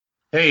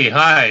Hey,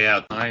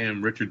 hi. I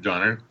am Richard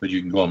Donner, but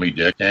you can call me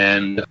Dick.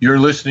 And you're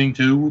listening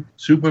to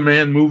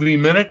Superman Movie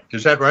Minute.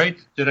 Is that right?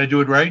 Did I do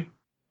it right?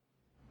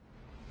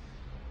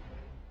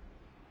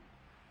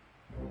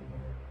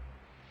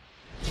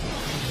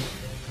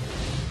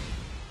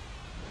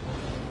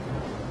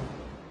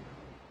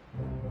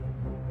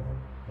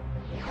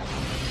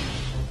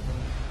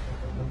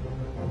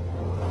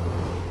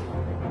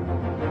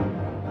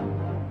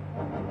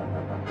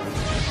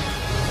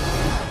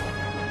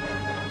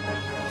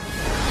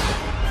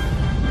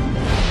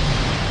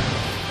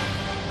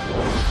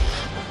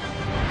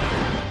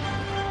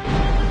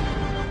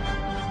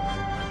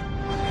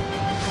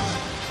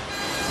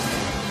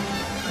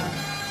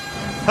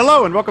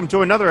 Hello and welcome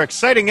to another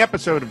exciting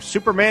episode of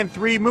Superman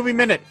 3 Movie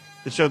Minute,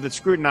 the show that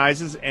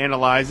scrutinizes,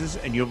 analyzes,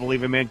 and you'll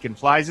believe a man can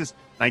flies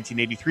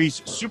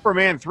 1983's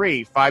Superman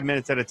 3, 5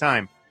 minutes at a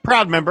time.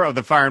 Proud member of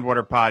the Fire and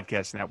Water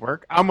Podcast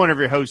Network. I'm one of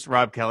your hosts,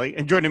 Rob Kelly,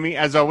 and joining me,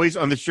 as always,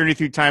 on this journey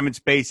through time and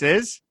space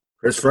is...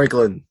 Chris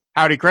Franklin.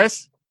 Howdy,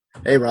 Chris.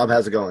 Hey, Rob.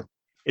 How's it going?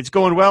 It's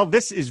going well.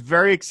 This is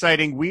very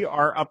exciting. We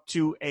are up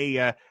to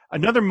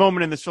another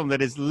moment in this film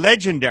that is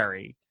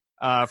legendary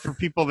for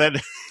people that,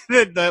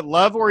 that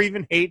love or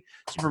even hate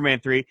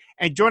Superman 3.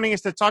 And joining us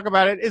to talk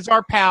about it is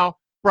our pal,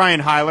 Brian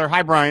Heiler.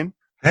 Hi, Brian.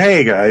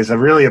 Hey, guys. I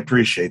really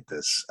appreciate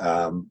this.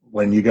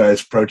 When you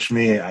guys approached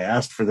me, I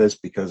asked for this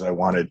because I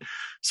wanted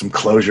some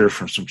closure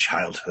from some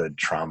childhood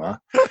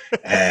trauma.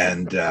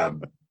 And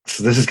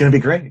so this is going to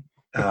be great.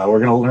 We're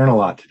going to learn a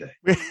lot today.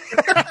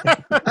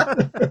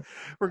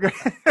 We're going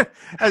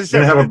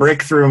to have a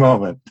breakthrough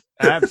moment.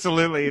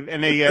 Absolutely.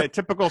 And a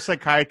typical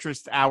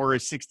psychiatrist hour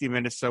is 60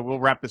 minutes, so we'll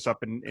wrap this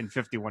up in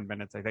 51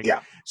 minutes, I think.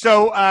 Yeah.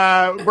 So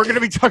we're going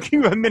to be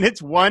talking about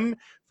minutes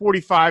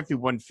 145 through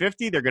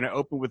 150. They're going to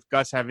open with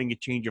Gus having a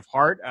change of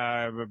heart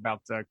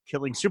about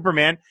killing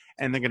Superman,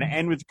 and they're going to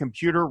end with the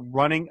computer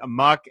running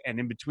amok. And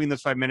in between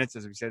those 5 minutes,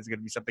 as we said, it's going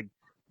to be something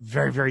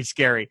very, very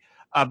scary.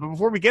 But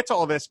before we get to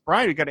all this,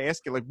 Brian, we got to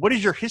ask you, what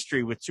is your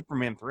history with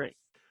Superman 3?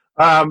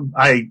 When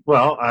I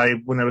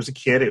was a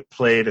kid, it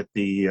played at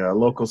the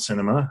local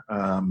cinema,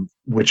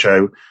 which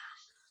I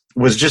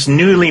was just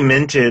newly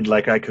minted.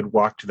 Like I could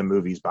walk to the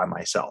movies by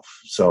myself.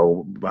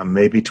 So I'm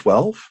maybe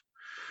 12,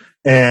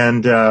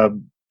 and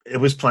it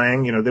was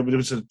playing. There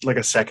was like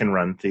a second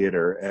run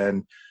theater,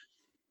 and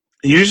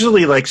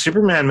usually like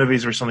Superman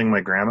movies were something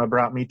my grandma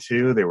brought me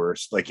to. They were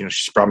like,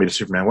 she brought me to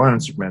Superman 1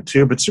 and Superman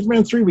 2, but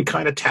Superman 3 we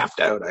kind of tapped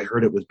out. I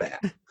heard it was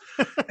bad,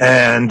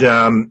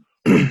 and.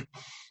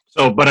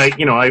 So, but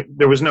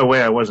there was no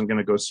way I wasn't going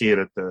to go see it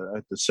at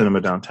the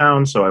cinema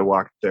downtown. So I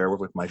walked there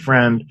with my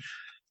friend.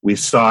 We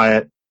saw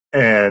it,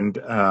 and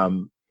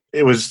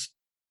it was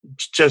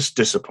just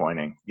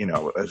disappointing.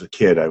 As a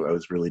kid, I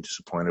was really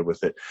disappointed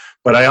with it.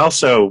 But I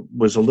also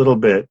was a little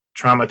bit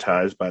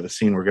traumatized by the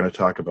scene we're going to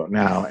talk about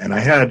now, and I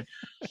had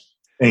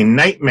a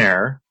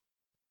nightmare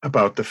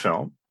about the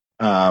film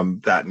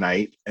that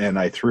night, and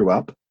I threw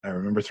up. I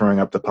remember throwing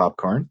up the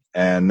popcorn,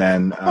 and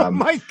then oh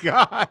my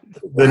God.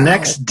 The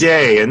next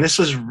day, and this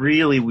was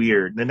really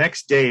weird. The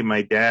next day,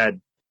 my dad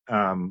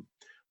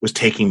was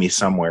taking me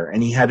somewhere,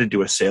 and he had to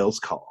do a sales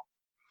call.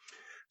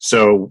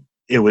 So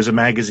it was a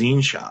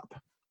magazine shop,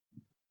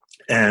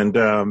 and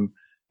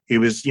he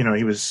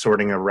was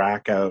sorting a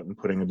rack out and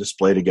putting a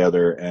display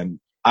together,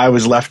 and I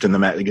was left in the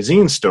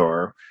magazine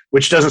store,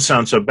 which doesn't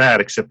sound so bad,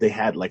 except they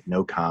had like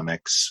no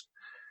comics,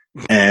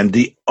 and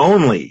the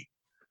only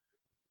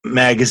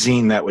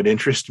magazine that would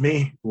interest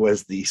me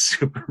was the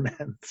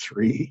Superman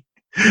 3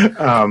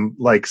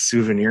 like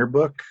souvenir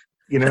book,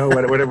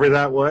 whatever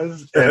that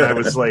was. And I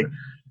was like,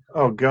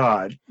 oh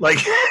God,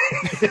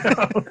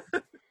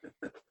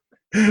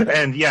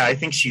 and yeah, I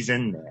think she's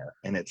in there,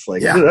 and it's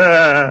like,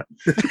 yeah.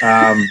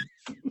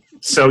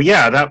 So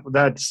yeah,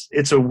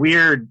 it's a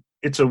weird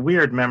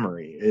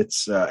memory.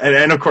 It's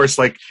and of course,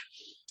 like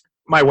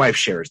my wife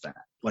shares that,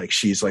 like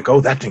she's like,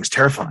 oh, that thing's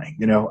terrifying,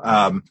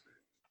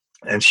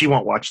 and she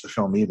won't watch the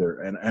film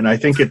either. And I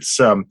think it's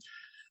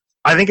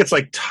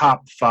like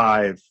top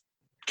 5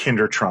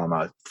 kinder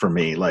trauma for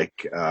me.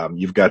 Like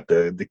you've got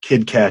the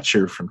kid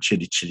catcher from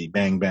Chitty Chitty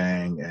Bang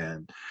Bang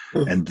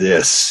and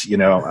this,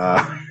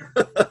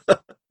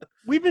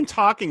 We've been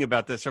talking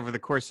about this over the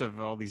course of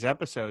all these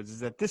episodes, is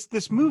that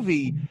this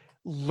movie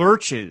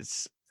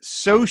lurches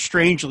so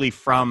strangely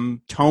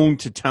from tone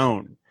to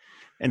tone.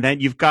 And that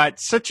you've got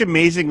such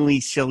amazingly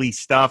silly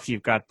stuff.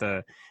 You've got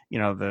the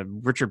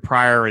Richard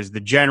Pryor as the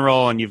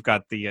general, and you've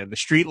got the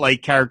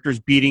streetlight characters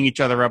beating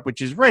each other up,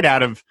 which is right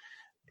out of,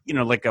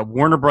 like a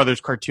Warner Brothers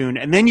cartoon.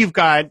 And then you've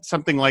got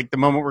something like the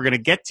moment we're going to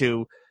get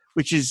to,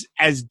 which is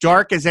as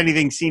dark as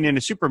anything seen in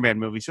a Superman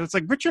movie. So it's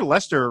like Richard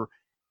Lester,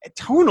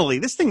 tonally,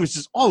 this thing was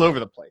just all over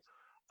the place.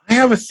 I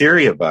have a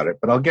theory about it,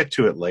 but I'll get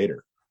to it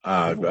later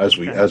as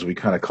we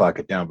kind of clock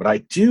it down. But I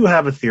do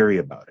have a theory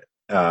about it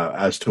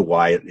as to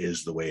why it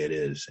is the way it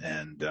is,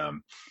 and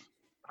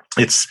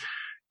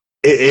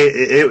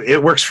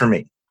it works for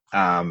me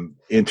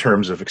in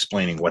terms of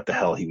explaining what the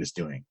hell he was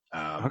doing.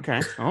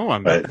 Okay. Oh,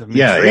 I'm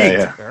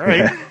yeah. All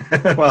right.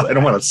 Well, I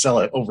don't want to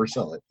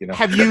oversell it.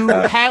 Have you?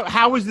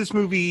 How was this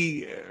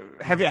movie?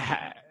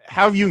 how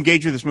have you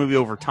engaged with this movie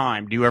over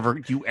time? Do you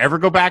ever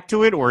go back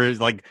to it, or is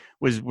like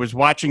was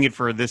watching it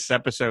for this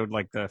episode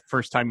like the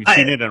first time you've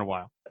seen it in a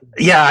while?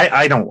 Yeah,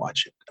 I don't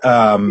watch it.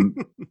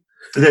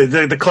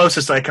 The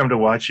closest I come to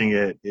watching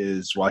it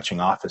is watching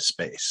Office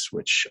Space,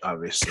 which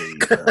obviously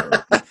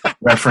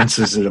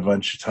references it a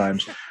bunch of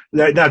times.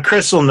 Now,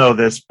 Chris will know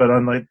this, but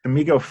on like the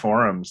Mego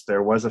forums,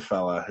 there was a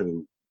fella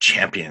who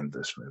championed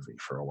this movie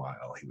for a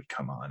while. He would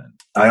come on, and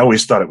I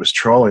always thought it was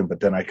trolling, but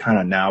then I kind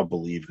of now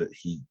believe that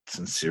he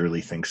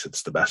sincerely thinks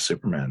it's the best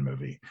Superman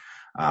movie.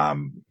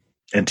 And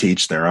to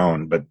each their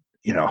own, but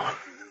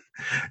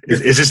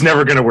it's just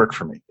never going to work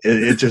for me.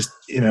 It just,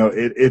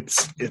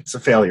 it's a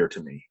failure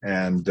to me.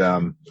 And,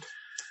 I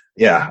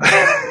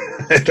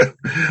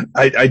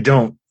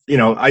don't,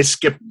 I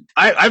skip,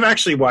 I've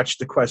actually watched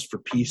The Quest for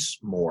Peace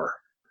more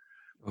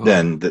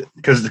than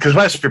because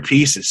Quest for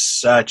Peace is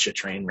such a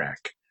train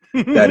wreck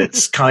that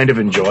it's kind of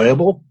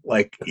enjoyable.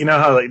 Like,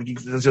 how like,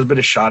 there's a bit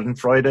of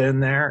Schadenfreude in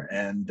there,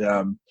 and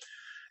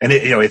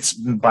it's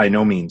by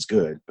no means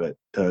good, but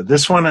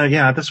this one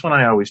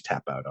I always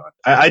tap out on.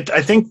 I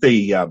think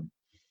the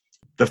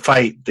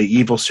fight, the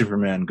evil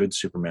Superman, good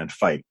Superman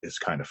fight is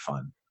kind of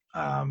fun,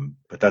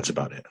 but that's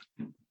about it.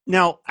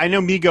 Now, I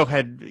know Mego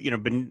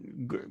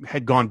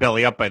had gone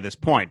belly up by this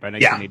point, by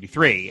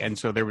 1983, and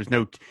so there was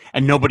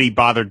nobody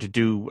bothered to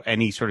do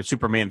any sort of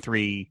Superman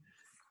 3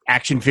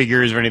 action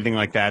figures or anything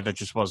like that. That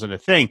just wasn't a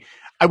thing.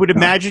 I would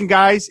imagine,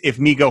 guys, if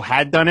Mego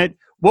had done it,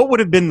 what would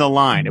have been the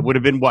line? It would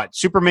have been what?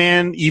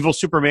 Superman, evil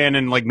Superman,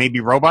 and like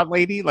maybe Robot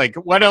Lady? Like,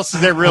 what else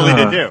is there really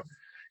to do?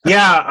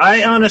 Yeah,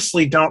 I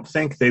honestly don't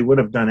think they would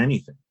have done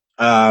anything.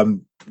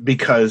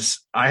 Because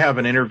I have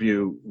an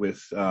interview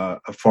with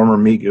a former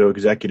Mego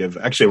executive,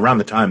 actually around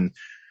the time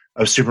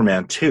of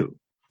Superman 2.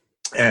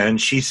 And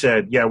she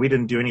said, yeah, we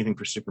didn't do anything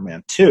for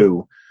Superman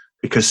 2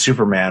 because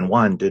Superman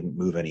 1 didn't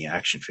move any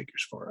action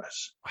figures for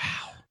us.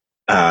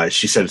 Wow.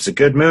 She said it's a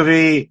good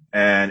movie,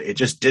 and it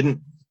just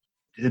didn't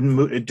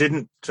move. It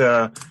didn't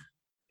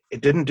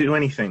do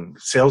anything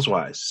sales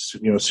wise.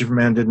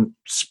 Superman didn't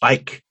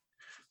spike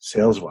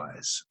sales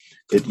wise.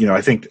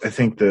 I think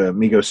the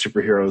Mego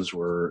superheroes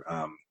were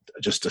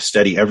just a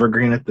steady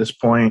evergreen at this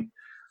point.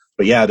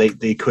 But yeah,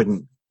 they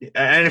couldn't.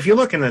 And if you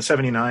look in the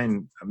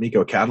 '79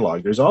 Mego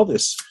catalog, there's all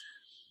this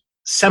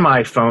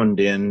semi-phoned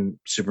in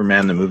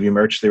Superman the movie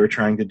merch they were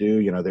trying to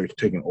do. They were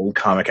taking old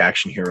comic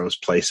action heroes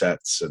play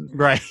sets and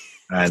right.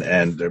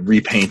 And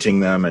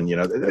repainting them, and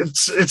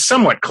it's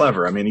somewhat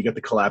clever. I mean, you get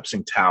the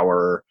collapsing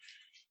tower,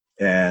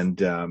 and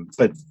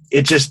but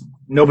it just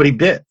nobody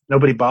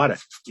bought it.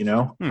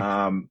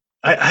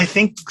 I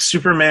think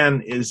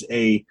Superman is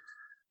a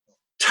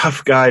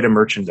tough guy to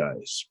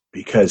merchandise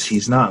because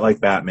he's not like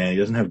Batman. He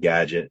doesn't have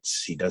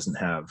gadgets. He doesn't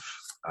have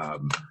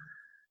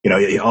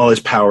all his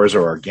powers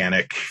are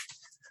organic.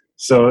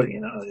 So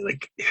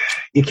like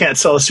you can't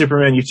sell a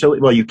Superman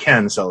utility. Well, you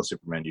can sell a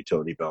Superman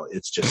utility belt.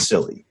 It's just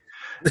silly.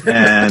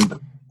 And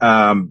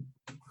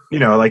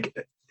like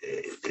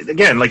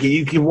again, like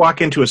you can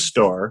walk into a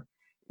store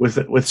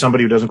with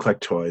somebody who doesn't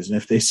collect toys, and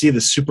if they see the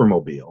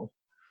Supermobile,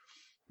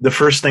 the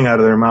first thing out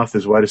of their mouth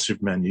is, "Why does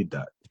Superman need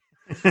that?"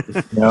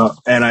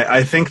 And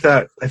I think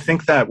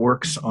that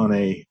works on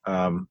a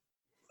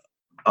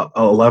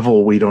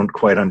level we don't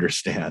quite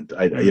understand.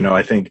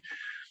 I think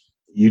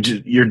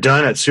you're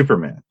done at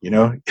Superman.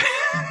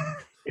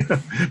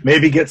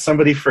 Maybe get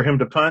somebody for him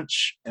to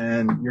punch,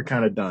 and you're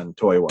kind of done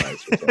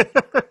toy-wise.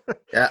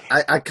 Yeah,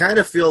 I kind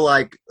of feel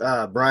like,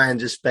 Brian,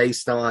 just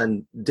based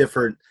on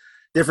different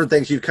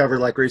things you've covered,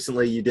 like very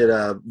recently you did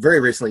a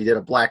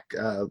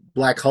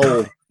black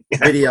hole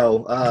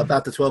video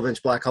about the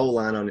 12-inch black hole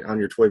line on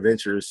your Toy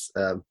Ventures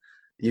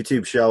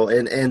YouTube show.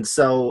 And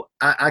so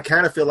I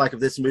kind of feel like if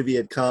this movie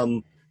had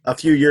come a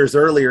few years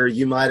earlier,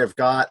 you might have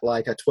got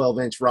like a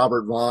 12-inch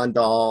Robert Vaughn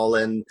doll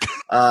and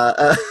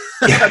a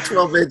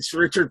 12-inch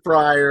Richard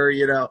Pryor,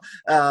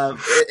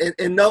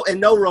 and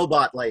no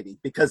Robot Lady,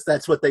 because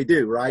that's what they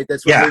do, right?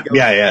 That's what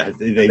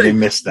they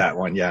missed that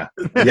one. Yeah,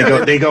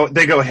 they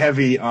go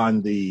heavy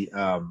on the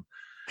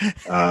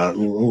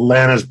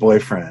Lana's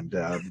boyfriend,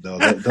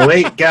 the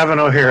late Gavin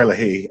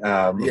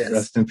O'Haralegh. Yes.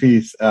 Rest in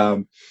peace.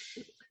 The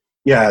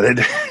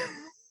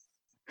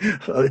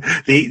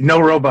no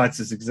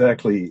robots is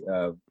exactly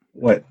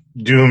what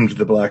doomed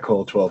the black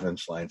hole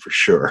 12-inch line for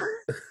sure.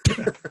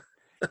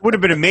 It would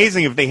have been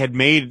amazing if they had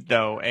made,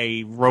 though,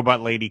 a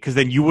Robot Lady, because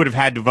then you would have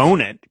had to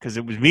own it because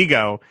it was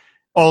Mego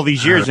all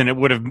these years, and it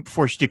would have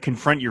forced you to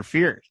confront your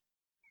fears.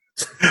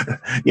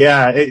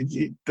 Yeah,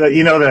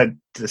 that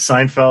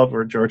Seinfeld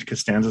where George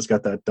Costanza's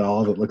got that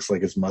doll that looks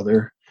like his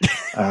mother.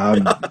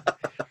 I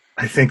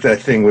think that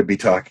thing would be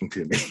talking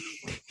to me.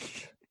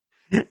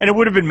 And it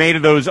would have been made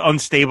of those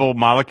unstable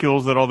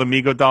molecules that all the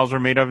Mego dolls were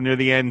made of near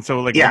the end. So,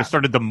 like, it would have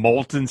started to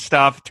molt and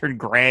stuff, turned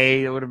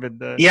gray. It would have been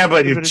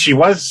but she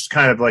was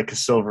kind of like a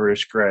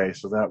silverish gray,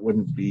 so that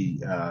wouldn't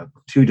be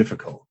too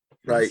difficult.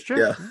 Right.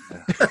 Yeah.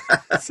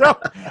 So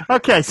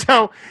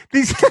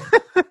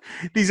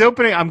these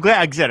opening. I'm glad.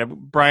 Like I said,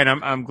 Brian,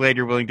 I'm glad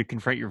you're willing to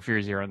confront your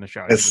fears here on the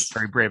show. It's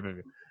very brave of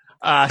you.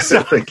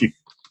 Thank you.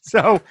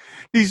 So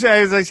these,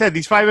 as I said,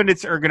 these 5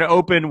 minutes are going to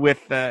open with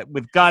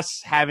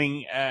Gus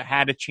having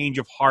had a change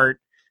of heart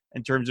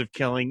in terms of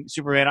killing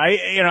Superman.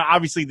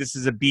 Obviously this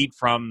is a beat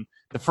from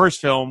the first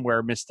film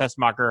where Miss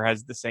Tessmacher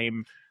has the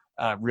same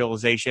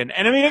realization.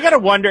 And I mean, I got to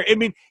wonder, I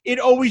mean, it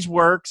always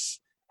works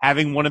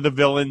having one of the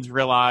villains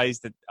realize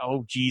that,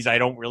 oh, geez, I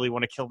don't really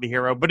want to kill the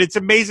hero. But it's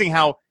amazing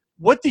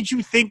what did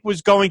you think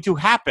was going to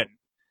happen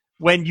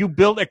when you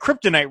built a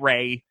kryptonite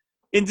ray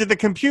into the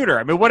computer?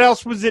 I mean, what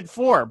else was it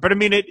for? But I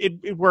mean,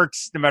 it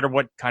works no matter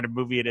what kind of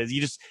movie it is.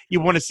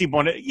 You want to see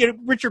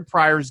Richard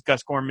Pryor's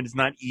Gus Gorman is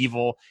not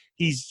evil.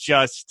 He's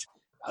just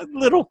a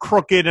little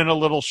crooked and a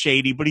little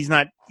shady, but he's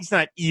not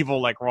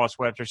evil like Ross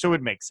Webster. So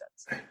it makes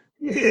sense.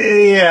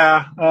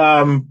 Yeah.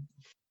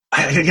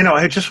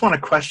 I just want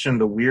to question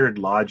the weird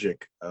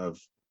logic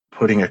of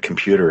putting a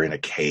computer in a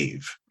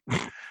cave.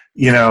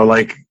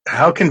 Like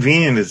how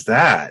convenient is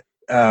that?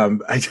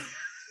 I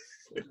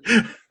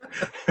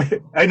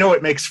know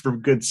it makes for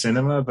good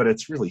cinema, but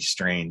it's really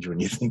strange when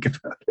you think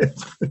about it.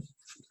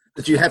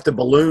 That you have to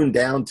balloon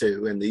down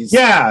to in these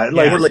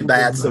like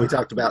bats that we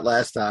talked about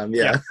last time.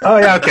 Yeah. Oh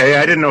yeah. Okay.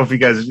 I didn't know if you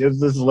guys.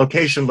 This is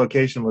location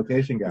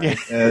guy,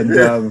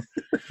 and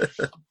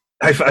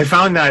I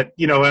found that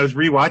I was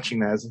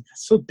rewatching that. I was like,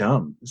 that's so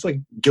dumb. It's like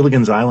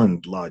Gilligan's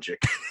Island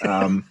logic.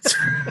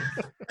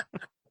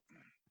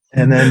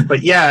 And then,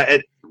 but yeah,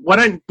 what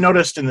I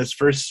noticed in this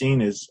first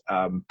scene is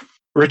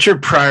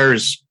Richard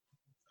Pryor's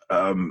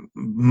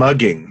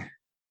mugging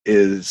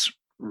is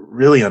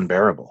really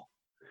unbearable.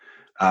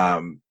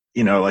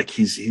 Like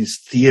he's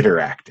theater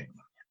acting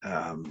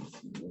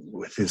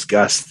with his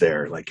Gus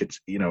there. Like it's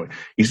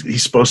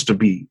he's supposed to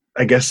be.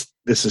 I guess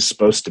this is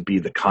supposed to be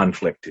the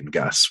conflict in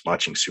Gus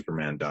watching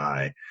Superman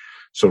die.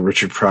 So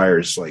Richard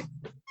Pryor's like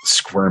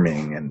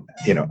squirming and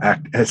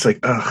act. And it's like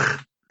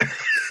ugh,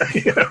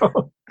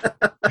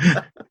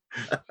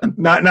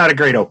 not a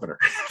great opener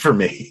for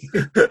me.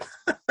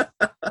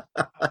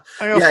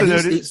 I also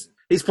noticed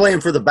he's playing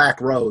for the back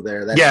row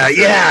there. That's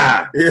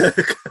yeah.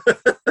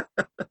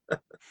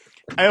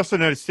 I also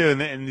noticed too,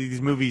 in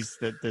these movies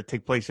that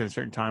take place at a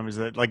certain time, is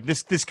that like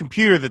this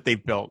computer that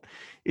they've built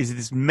is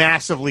this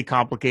massively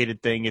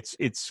complicated thing.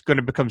 It's going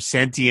to become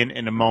sentient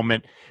in a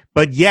moment,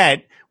 but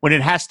yet when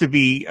it has to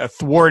be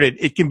thwarted,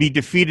 it can be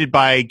defeated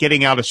by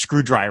getting out a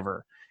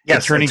screwdriver.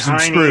 Yes, turning some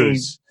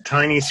screws.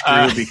 Tiny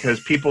screw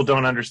because people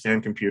don't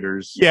understand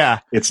computers. Yeah.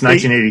 It's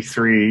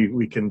 1983.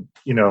 We can,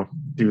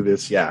 do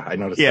this. Yeah, I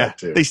noticed that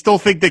too. They still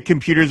think that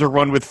computers are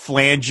run with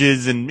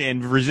flanges and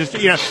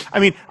resistors. I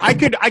mean, I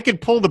could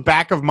pull the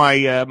back of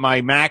my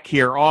my Mac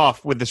here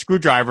off with the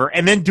screwdriver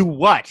and then do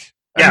what?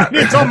 Yeah. I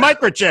mean, it's all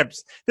microchips.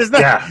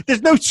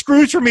 There's no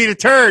screws for me to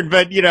turn,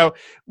 but the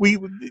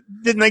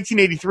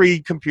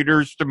 1983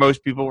 computers to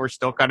most people were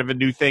still kind of a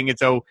new thing. And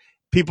so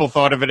people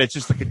thought of it as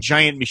just like a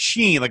giant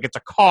machine, like it's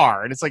a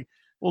car. And it's like,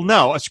 well,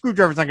 no, a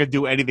screwdriver's not going to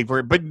do anything for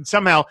it. But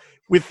somehow,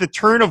 with the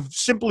turn of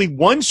simply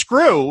one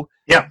screw,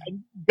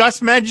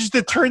 Gus manages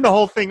to turn the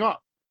whole thing off.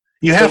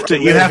 You have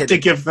to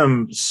give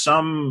them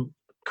some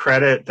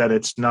credit that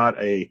it's not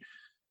a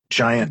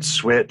giant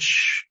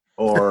switch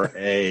or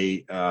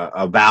a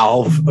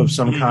valve of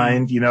some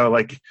kind.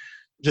 Like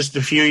just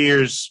a few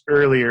years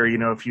earlier,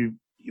 if you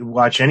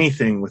watch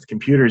anything with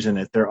computers in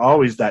it, they're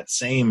always that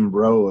same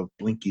row of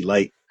blinky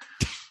light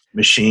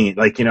machine.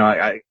 Like,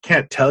 I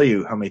can't tell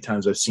you how many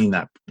times I've seen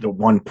the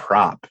one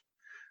prop.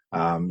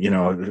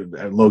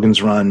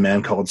 Logan's Run,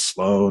 Man Called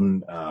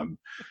Sloan,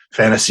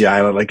 Fantasy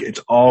Island. Like, it's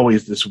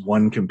always this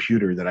one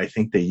computer that I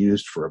think they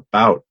used for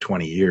about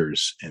 20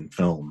 years in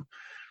film.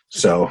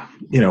 So,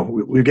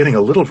 we're getting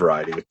a little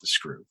variety with the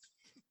screw.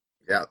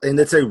 Yeah, and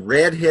it's a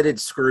red-headed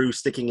screw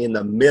sticking in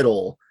the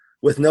middle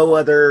with no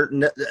other,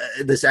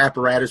 this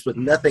apparatus with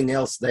nothing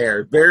else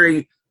there.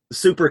 Very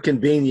super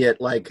convenient,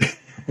 like,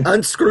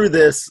 unscrew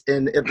this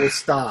and it will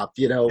stop,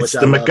 It's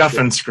the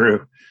MacGuffin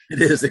screw.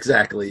 It is,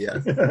 exactly, yeah.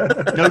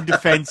 No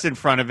defense in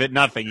front of it,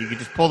 nothing. You can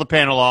just pull the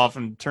panel off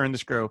and turn the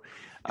screw.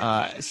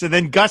 So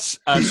then Gus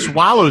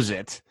swallows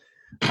it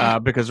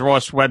because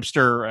Ross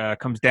Webster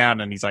comes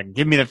down and he's like,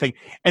 give me that thing.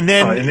 And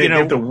then, they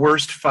have the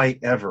worst fight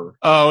ever.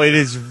 Oh, it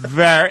is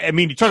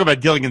you talk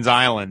about Gilligan's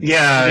Island.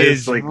 Yeah. It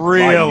is like,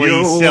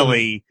 really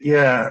silly.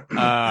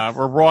 Yeah.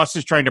 Where Ross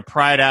is trying to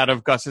pry it out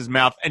of Gus's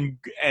mouth and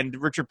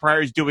Richard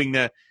Pryor is doing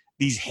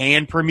these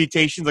hand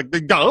permutations, like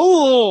it is.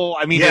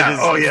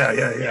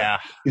 Yeah.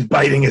 He's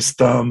biting his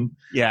thumb.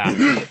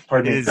 Yeah,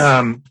 pardon me.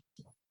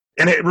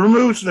 And it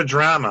removes the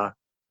drama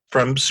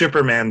from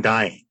Superman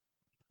dying.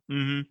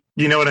 Mm-hmm.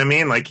 You know what I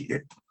mean? Like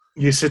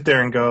you sit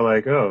there and go,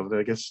 like, oh,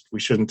 I guess we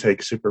shouldn't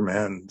take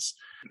Superman's,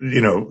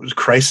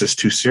 crisis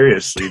too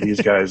seriously.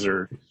 These guys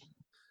are,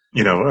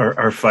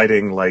 are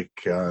fighting like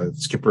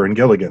Skipper and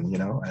Gilligan,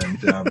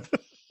 and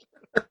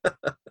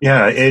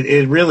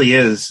it really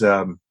is.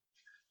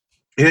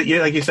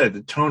 Like you said,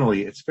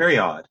 tonally, it's very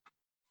odd.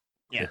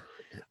 Yeah.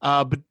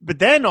 But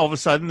then all of a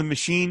sudden the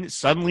machine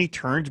suddenly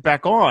turns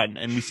back on,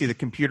 and we see the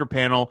computer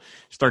panel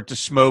start to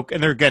smoke,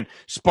 and there again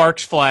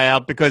sparks fly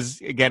out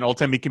because again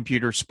old-timey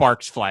computer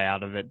sparks fly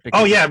out of it.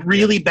 Oh yeah,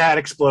 really bad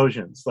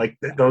explosions, like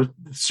those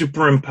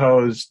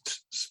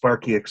superimposed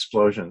sparky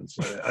explosions.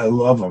 I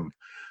love them.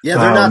 Yeah,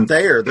 they're not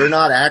there. They're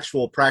not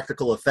actual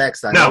practical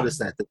effects. I noticed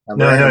that.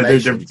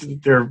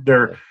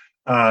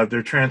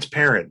 They're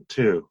transparent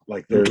too.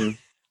 Like they're,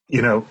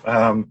 you know.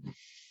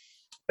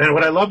 And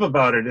what I love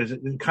about it is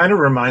it kind of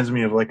reminds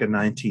me of like a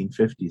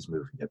 1950s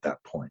movie at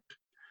that point.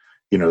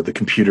 You know, the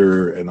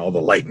computer and all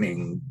the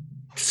lightning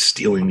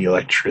stealing the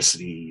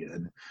electricity,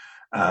 and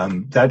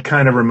that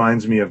kind of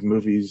reminds me of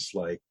movies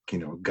like, you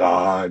know,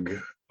 Gog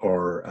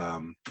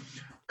or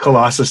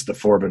Colossus, the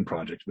Forbin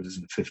Project, which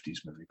isn't a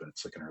 50s movie, but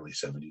it's like an early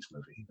 70s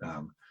movie,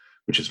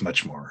 which is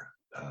much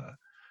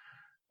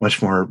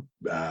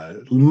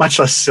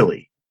less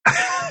silly.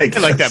 I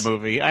like that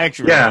movie. I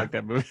actually really like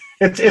that movie.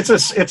 It's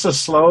a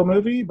slow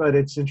movie, but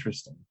it's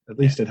interesting. At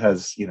least it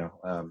has, you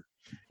know,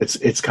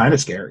 it's kind of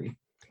scary.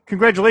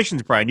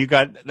 Congratulations, Brian! You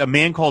got A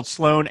Man Called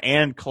Sloan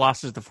and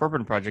Colossus: The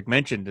Forbidden Project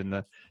mentioned in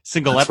the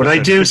single That's episode. What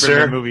I do,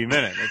 Superman sir. Movie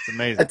Minute. That's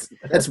amazing.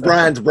 That's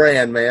Brian's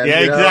brand, man.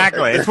 Yeah,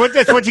 exactly.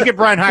 That's what you get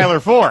Brian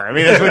Heiler for. I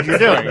mean, that's what you're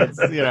doing. It's,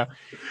 you know.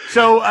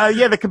 So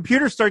the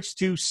computer starts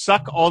to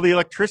suck all the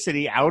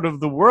electricity out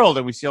of the world,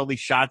 and we see all these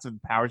shots of the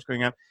powers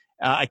going on.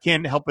 I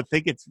can't help but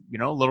think it's, you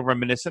know, a little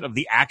reminiscent of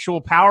the actual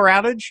power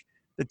outage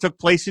that took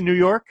place in New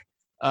York.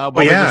 While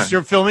they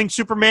were filming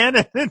Superman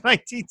in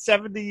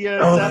 1970.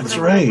 That's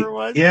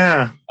right.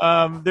 Yeah.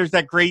 There's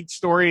that great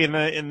story in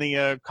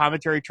the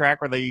commentary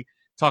track where they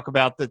talk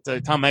about that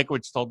Tom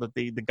Mankiewicz told that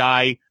the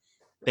guy,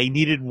 they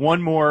needed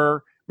one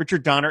more.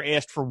 Richard Donner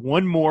asked for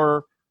one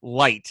more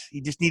light.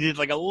 He just needed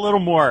like a little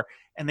more,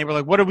 and they were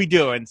like, "What do we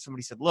do?" And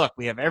somebody said, "Look,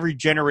 we have every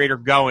generator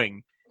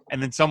going." And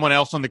then someone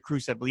else on the crew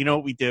said, "Well, you know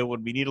what we do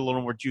when we need a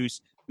little more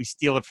juice? We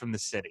steal it from the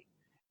city."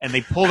 And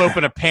they pulled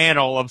open a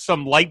panel of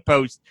some light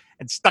post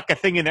and stuck a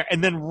thing in there.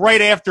 And then right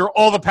after,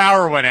 all the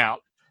power went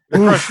out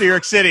across New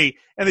York City.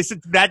 And they said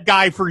that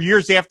guy for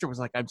years after was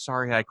like, "I'm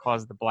sorry I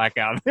caused the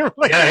blackout." And they were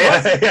like,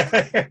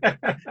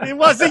 it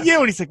wasn't you.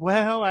 And he's like,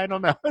 "Well, I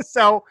don't know."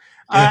 So,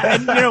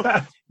 and you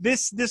know,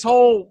 this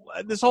whole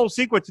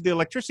sequence of the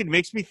electricity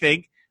makes me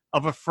think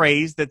of a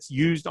phrase that's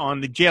used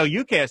on the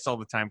JLU-cast all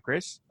the time,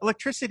 Chris.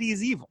 Electricity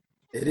is evil.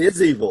 It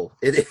is evil.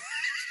 It is.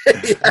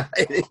 Yeah,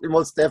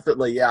 most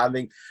definitely. Yeah, I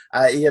mean,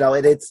 you know,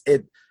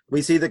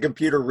 we see the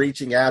computer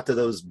reaching out to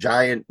those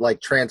giant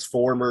like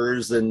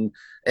transformers, and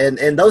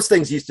those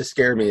things used to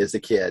scare me as a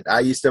kid.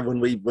 I used to, when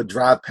we would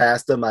drive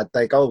past them, I'd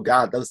think, "Oh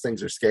God, those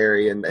things are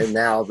scary." And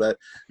now that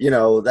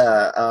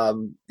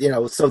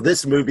so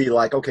this movie,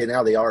 like, okay,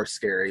 now they are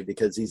scary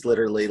because he's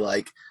literally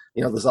like,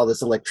 you know, there's all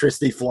this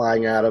electricity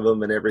flying out of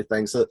them and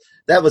everything. So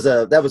that was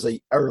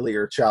a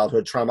earlier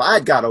childhood trauma. I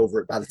got over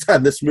it by the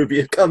time this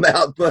movie had come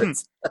out, but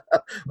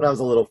when I was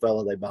a little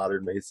fella, they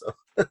bothered me. So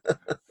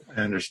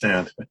I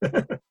understand.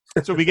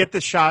 So we get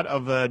the shot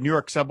of a New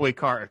York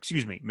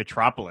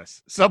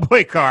Metropolis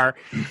subway car,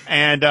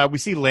 and we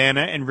see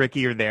Lana and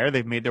Ricky are there.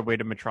 They've made their way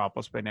to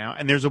Metropolis by now,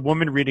 and there's a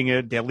woman reading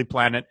a Daily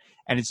Planet,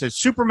 and it says,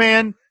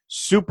 "Superman,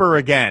 super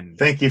again."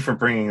 Thank you for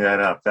bringing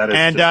that up. That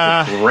is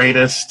the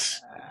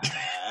greatest.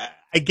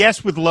 I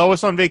guess with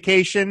Lois on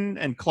vacation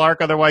and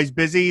Clark otherwise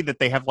busy, that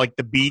they have like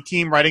the B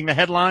team writing the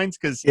headlines,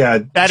 because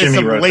that Jimmy is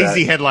some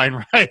lazy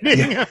headline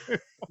writing. Yeah.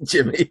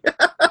 Jimmy.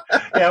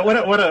 Yeah,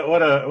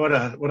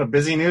 what a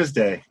busy news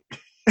day.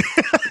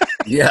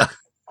 Yeah.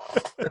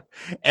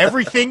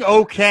 Everything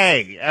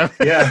okay.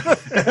 Yeah.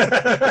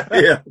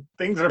 Yeah.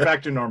 Things are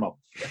back to normal.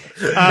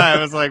 I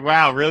was like,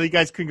 wow, really? You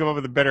guys couldn't come up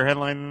with a better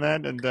headline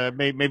than that? And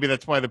maybe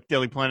that's why the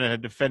Daily Planet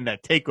had to defend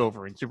that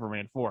takeover in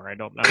Superman 4. I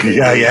don't know.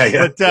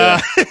 Yeah. But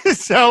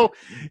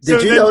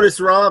Did you notice,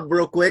 Rob,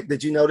 real quick,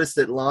 did you notice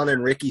that Lana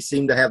and Ricky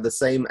seem to have the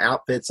same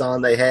outfits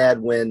on they had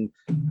when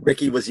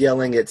Ricky was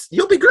yelling,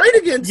 "You'll be great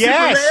again,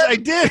 Yes, Superman"? I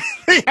did.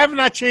 They have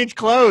not changed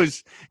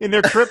clothes in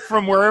their trip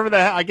from wherever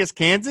I guess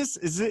Kansas.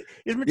 Is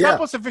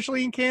Metropolis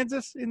officially in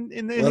Kansas in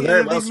these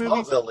movies?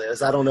 Smallville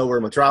is. I don't know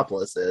where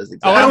Metropolis is.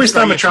 Exactly. I always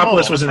thought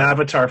Metropolis was an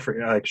avatar for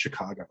like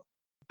Chicago,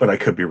 but I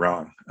could be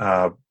wrong.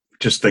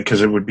 Just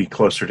because it would be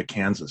closer to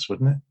Kansas,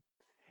 wouldn't it?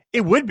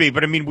 It would be,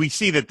 but I mean, we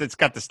see that it's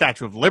got the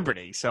Statue of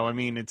Liberty, so I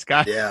mean, it's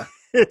got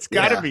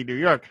to be New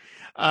York.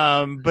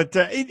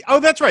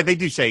 That's right. They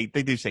do say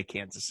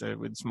Kansas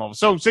with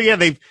Smallville. So yeah,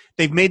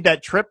 they've made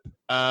that trip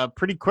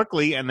pretty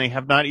quickly, and they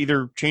have not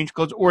either changed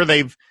clothes or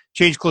they've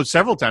changed clothes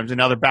several times, and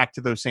now they're back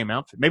to those same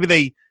outfits. Maybe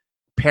they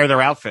pair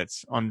their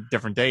outfits on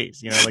different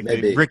days. You know, like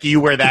Ricky,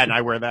 you wear that, and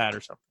I wear that,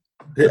 or something.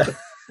 Yeah.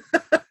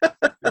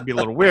 It'd be a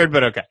little weird,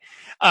 but okay.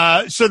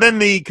 So then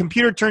the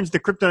computer turns the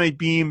kryptonite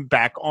beam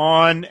back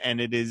on, and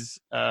it is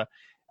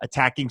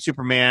attacking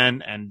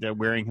Superman and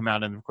wearing him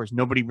out. And of course,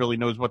 nobody really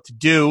knows what to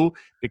do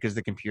because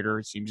the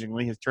computer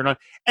seemingly has turned on.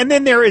 And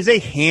then there is a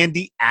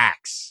handy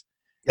axe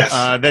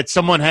that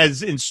someone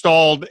has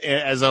installed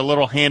as a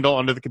little handle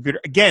under the computer.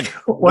 Again,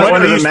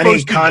 one of the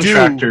many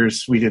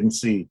contractors we didn't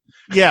see.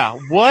 Yeah,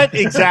 what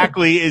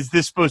exactly is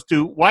this supposed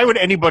to? Why would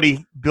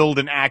anybody build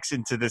an axe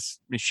into this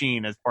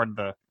machine as part of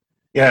the?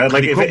 Yeah,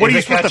 like if, What are if you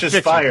it supposed to catches fix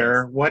with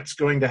fire, what's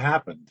going to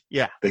happen?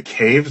 Yeah, The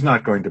cave's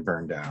not going to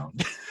burn down.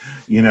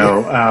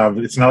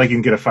 It's not like you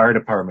can get a fire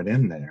department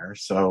in there,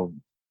 so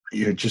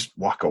you just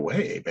walk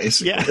away,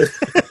 basically. yeah.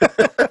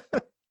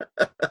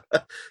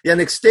 Yeah,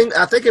 I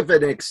think if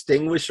an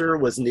extinguisher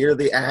was near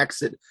the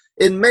axe,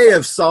 it may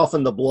have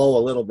softened the blow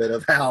a little bit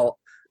of how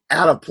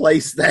out of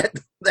place that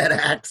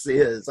axe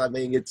is. I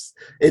mean,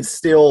 it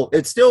still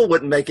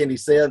wouldn't make any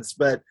sense,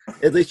 but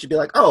at least you'd be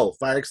like, oh,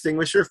 fire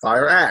extinguisher,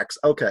 fire axe.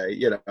 Okay,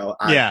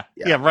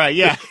 Yeah, right.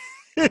 Yeah.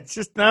 It's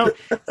just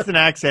it's an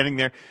axe heading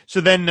there.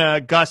 So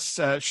then Gus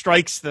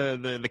strikes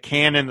the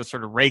cannon, the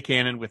sort of ray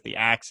cannon with the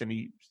axe, and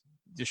he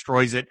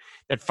destroys it.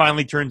 That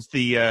finally turns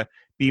the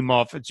beam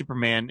off, and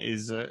Superman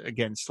is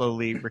again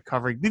slowly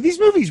recovering. These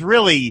movies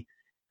really,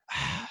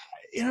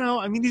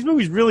 these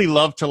movies really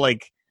love to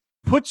like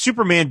put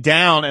Superman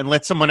down and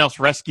let someone else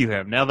rescue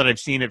him. Now that I've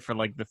seen it for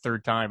like the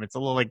third time, it's a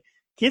little like,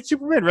 can't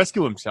Superman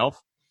rescue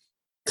himself?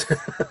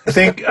 I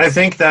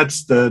think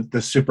that's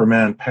the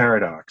Superman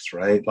paradox,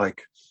 right?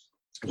 Like,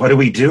 what do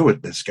we do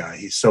with this guy?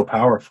 He's so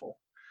powerful.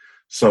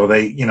 So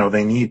they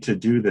need to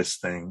do this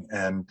thing,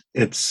 and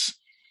it's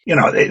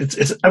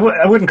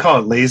I wouldn't call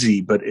it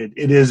lazy, but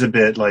it is a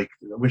bit like,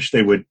 I wish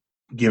they would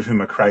give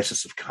him a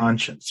crisis of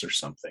conscience or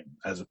something,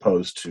 as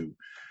opposed to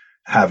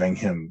having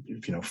him,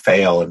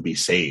 fail and be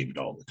saved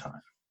all the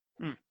time.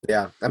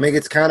 Yeah, I mean,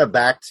 it's kind of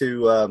back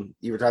to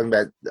you were talking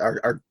about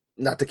our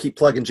not to keep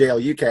plugging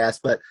JLU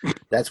cast, but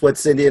that's what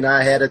Cindy and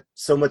I had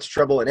so much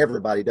trouble, and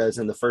everybody does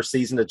in the first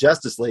season of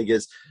Justice League,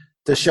 is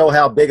to show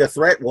how big a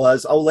threat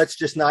was. Oh, let's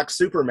just knock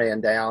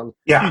Superman down.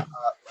 Yeah.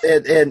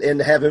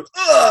 And have him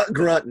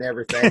grunt and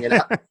everything.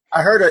 And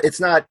I heard it's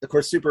not, of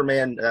course,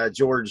 Superman,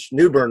 George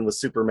Newbern was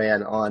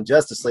Superman on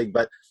Justice League,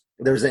 but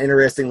there's an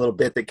interesting little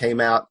bit that came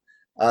out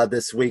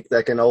this week,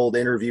 like an old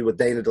interview with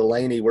Dana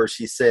Delaney, where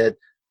she said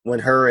when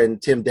her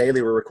and Tim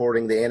Daly were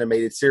recording the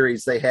animated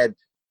series, they had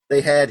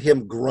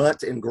him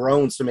grunt and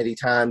groan so many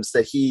times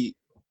that she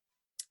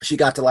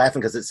got to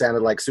laughing because it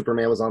sounded like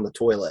Superman was on the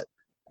toilet.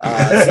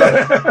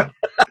 But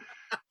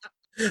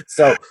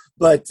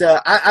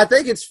I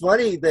think it's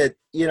funny that,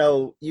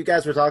 you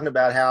guys were talking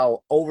about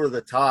how over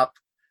the top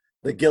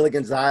the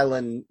Gilligan's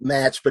Island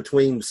match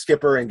between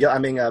Skipper and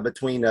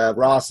between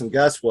Ross and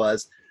Gus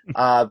was,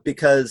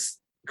 because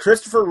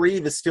Christopher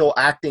Reeve is still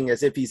acting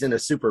as if he's in a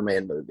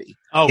Superman movie.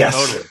 Oh, yes.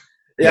 Totally.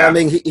 Yeah, I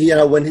mean,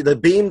 when the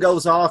beam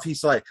goes off,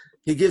 he's like,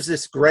 he gives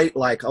this great,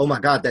 like, oh my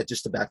God, that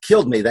just about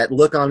killed me. That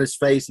look on his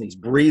face, and he's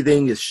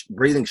breathing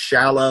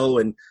shallow,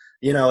 and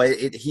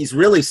he's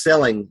really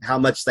selling how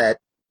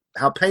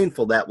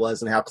painful that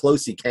was and how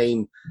close he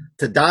came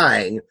to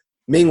dying.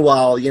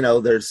 Meanwhile,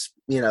 there's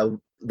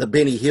the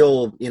Benny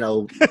Hill,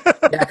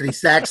 Yakety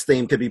Sax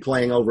theme could be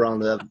playing over on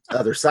the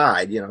other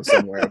side,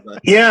 somewhere.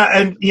 But. Yeah,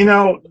 and you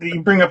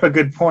bring up a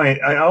good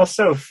point. I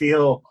also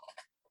feel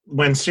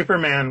when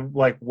Superman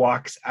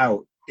walks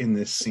out in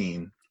this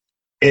scene,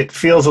 it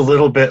feels a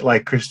little bit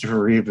like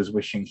Christopher Reeve is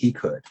wishing he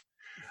could.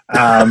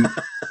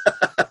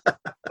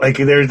 Like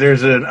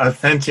there's an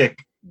authentic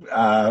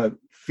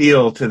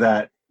feel to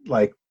that.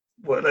 Like,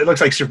 it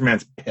looks like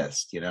Superman's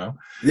pissed, Yeah,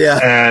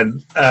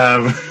 and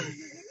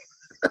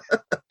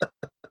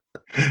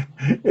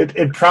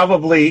there's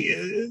probably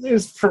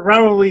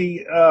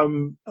a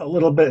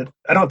little bit.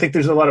 I don't think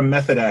there's a lot of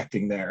method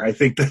acting there. I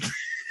think that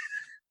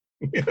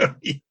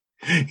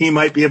he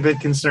might be a bit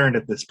concerned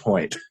at this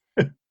point.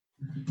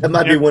 That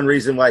might be one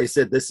reason why he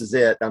said, "This is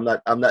it." I'm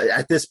not.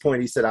 At this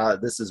point, he said,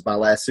 "This is my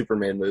last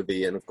Superman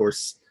movie," and of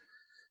course,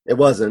 it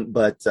wasn't.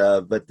 But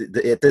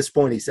at this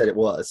point, he said it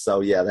was.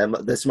 So yeah,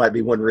 this might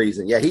be one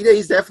reason. Yeah,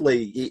 he's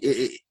definitely.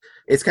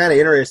 It's kind of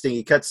interesting.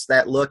 He cuts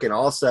that look, and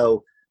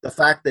also the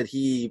fact that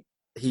he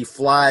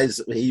flies,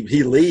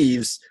 he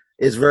leaves,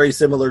 is very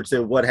similar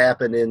to what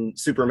happened in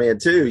Superman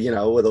 2.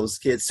 With those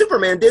kids,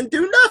 Superman didn't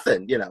do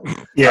nothing.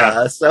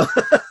 Yeah. So.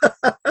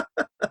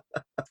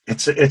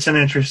 It's an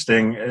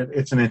interesting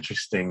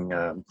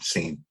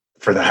scene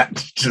for that,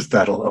 just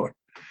that alone.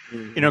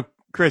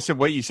 Chris,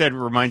 what you said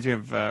reminds me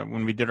of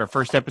when we did our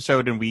first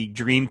episode and we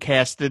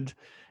dreamcasted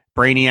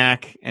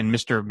Brainiac and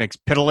Mr.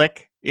 Mxyzptlk.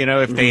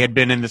 If they had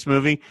been in this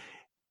movie,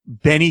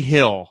 Benny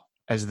Hill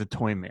as the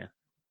Toy Man.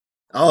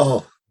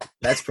 Oh,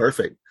 that's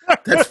perfect.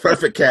 That's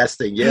perfect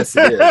casting. Yes,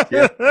 it is.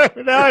 Yeah.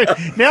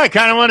 now I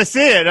kind of want to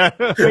see it.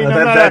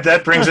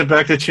 That brings it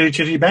back to Chitty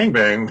Chitty Bang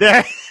Bang.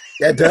 That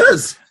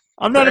does.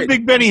 I'm not a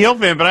big Benny Hill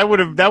fan, but that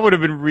would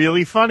have been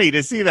really funny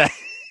to see that.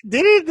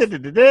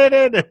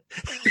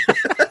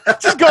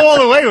 Just go all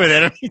the way with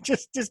it. I mean,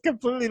 just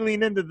completely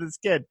lean into this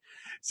kid.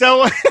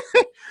 So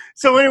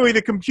anyway,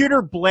 the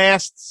computer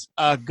blasts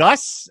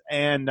Gus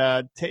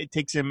and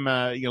takes him,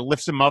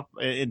 lifts him up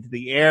into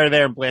the air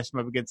there and blasts him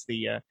up against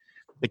the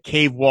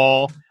cave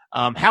wall.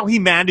 How he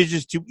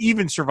manages to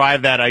even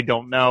survive that, I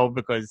don't know,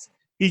 because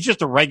he's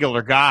just a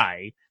regular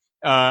guy.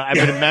 I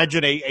would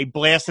imagine a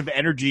blast of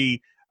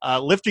energy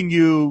lifting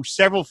you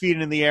several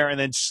feet in the air and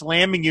then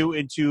slamming you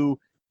into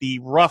the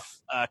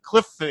rough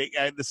cliff,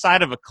 the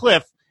side of a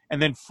cliff,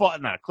 and then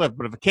not a cliff,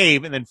 but of a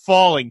cave, and then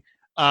falling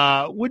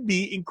would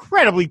be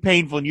incredibly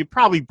painful, and you'd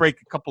probably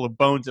break a couple of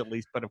bones at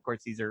least. But of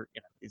course, these are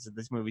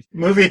this movie.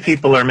 Movie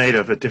people are made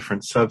of a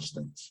different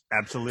substance.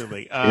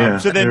 Absolutely. Yeah,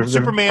 so then they're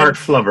Superman part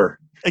flubber.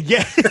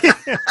 Yeah.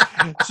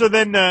 So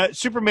then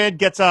Superman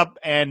gets up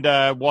and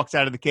walks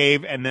out of the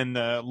cave, and then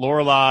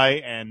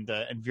Lorelai and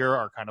Vera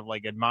are kind of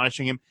like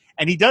admonishing him,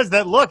 and he does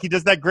that look. He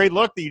does that great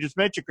look that you just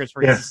mentioned,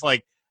 Christopher. He's just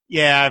like,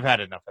 "Yeah, I've had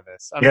enough of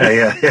this."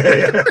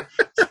 Yeah.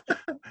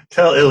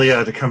 Tell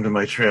Ilya to come to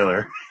my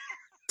trailer.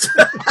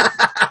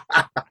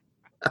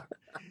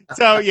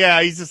 So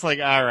yeah, he's just like,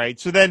 all right.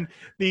 So then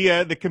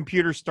the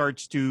computer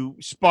starts to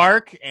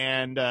spark,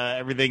 and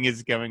everything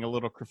is going a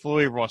little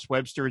kerflooey. Ross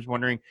Webster is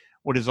wondering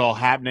what is all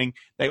happening.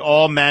 They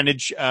all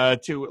manage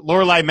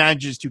Lorelai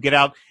manages to get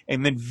out,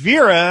 and then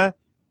Vera,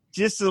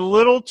 just a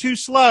little too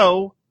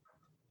slow,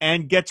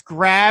 and gets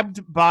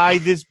grabbed by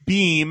this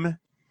beam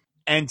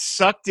and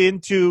sucked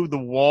into the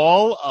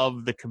wall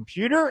of the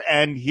computer.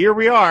 And here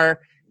we are.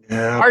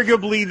 Yeah.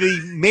 Arguably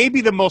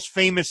maybe the most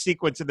famous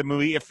sequence of the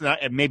movie, if not,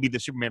 and maybe the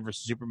Superman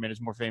versus Superman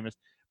is more famous,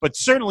 but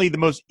certainly the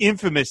most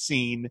infamous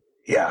scene.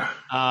 Yeah.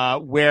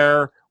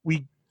 Where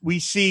we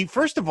see,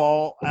 first of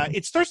all,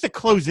 it starts to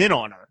close in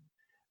on her,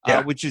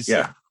 which is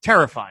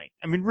terrifying.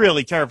 I mean,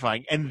 really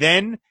terrifying. And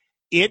then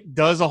it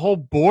does a whole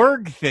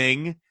Borg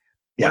thing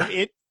where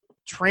it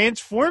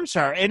transforms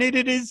her, and it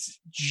is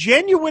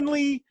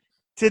genuinely,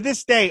 to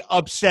this day,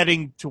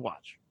 upsetting to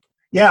watch.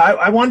 Yeah,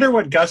 I wonder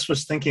what Gus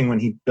was thinking when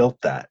he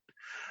built that.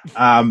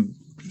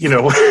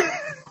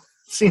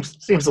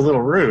 Seems a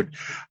little rude.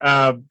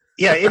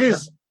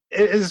 It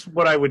is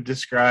what I would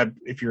describe,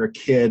 if you're a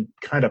kid,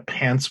 kind of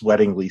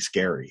pants-wettingly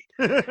scary.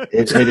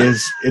 It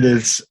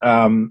is,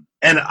 and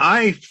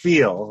I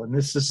feel, and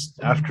this is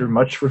after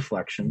much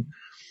reflection,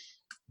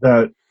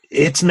 that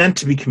it's meant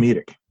to be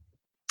comedic.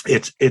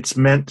 It's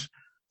meant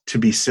to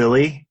be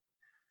silly,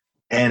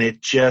 and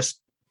it just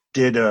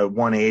did a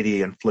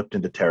 180 and flipped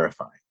into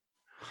terrifying.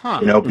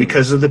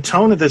 Because of the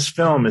tone of this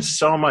film is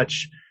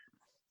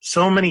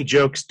so many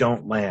jokes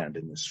don't land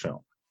in this film.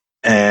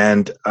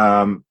 And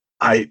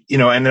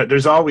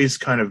there's always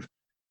kind of,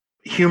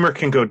 humor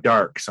can go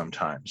dark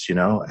sometimes,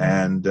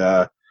 and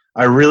I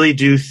really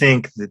do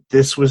think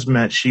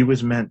that she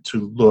was meant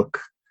to look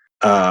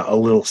a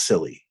little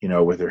silly,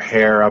 with her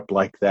hair up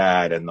like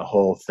that and the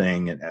whole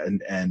thing.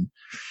 And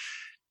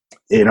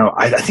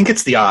I think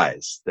it's the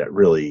eyes that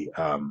really,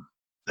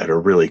 that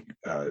are really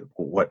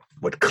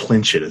what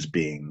clinch it as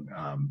being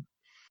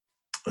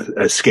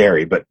as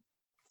scary. But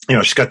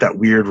she's got that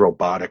weird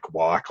robotic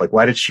walk. Like,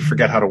 why did she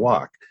forget how to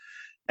walk?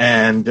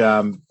 And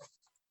I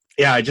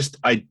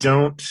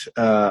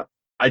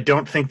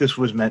don't think this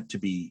was meant to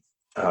be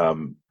a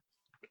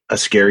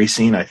scary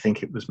scene. I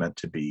think it was meant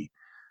to be,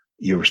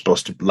 you were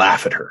supposed to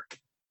laugh at her,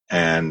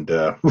 and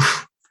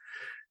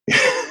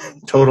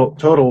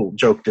total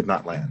joke did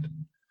not land.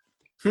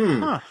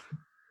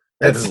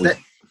 That's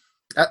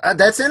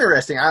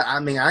interesting.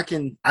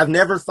 I've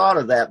never thought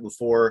of that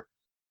before,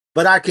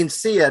 but I can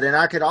see it. And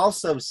I could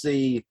also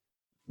see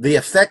the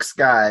effects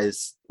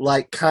guys,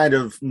 like, kind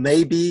of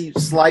maybe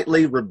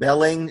slightly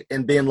rebelling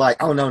and being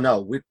like, oh,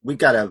 no, we've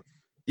got to,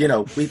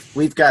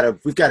 we've got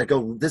to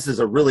go. This is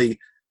a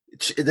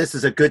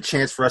good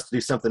chance for us to do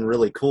something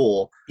really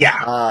cool.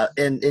 Yeah.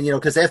 And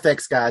cause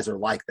FX guys are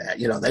like that,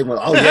 they want,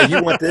 oh yeah,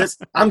 you want this?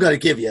 I'm going to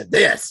give you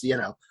this,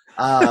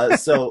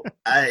 so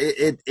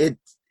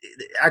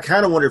I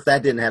kind of wonder if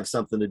that didn't have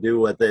something to do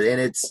with it.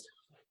 And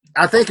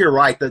I think you're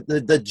right.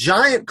 The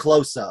giant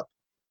close up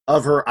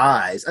of her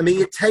eyes,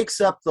 it takes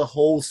up the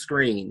whole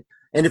screen.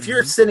 And if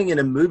you're sitting in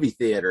a movie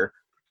theater,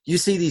 you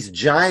see these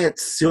giant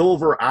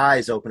silver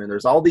eyes open, and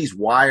there's all these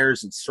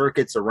wires and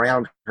circuits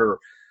around her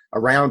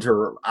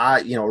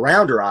eye,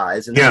 around her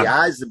eyes, and the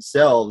eyes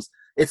themselves.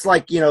 It's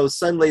like,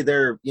 suddenly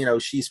they're,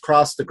 she's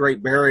crossed the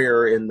Great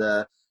Barrier in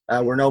the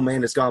Where No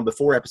Man Has Gone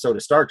Before episode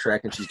of Star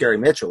Trek, and she's Gary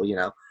Mitchell,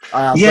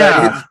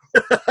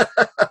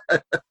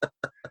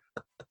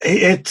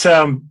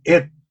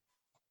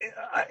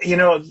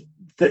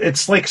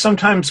 it's like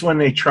sometimes when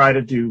they try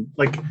to do,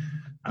 like,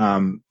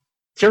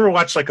 do you ever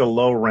watch like a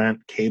low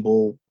rent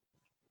cable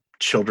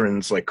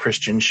children's like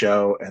Christian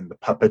show, and the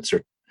puppets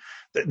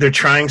they're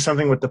trying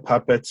something with the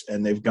puppets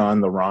and they've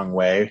gone the wrong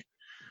way?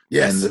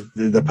 Yes.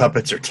 And the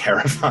puppets are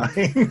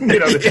terrifying.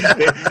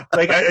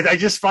 I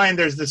just find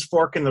there's this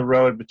fork in the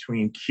road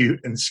between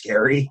cute and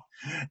scary.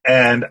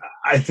 And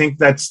I think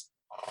that,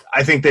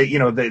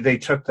 they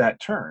took that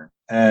turn,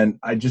 and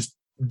I just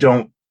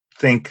don't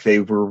think they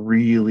were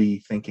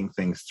really thinking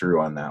things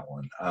through on that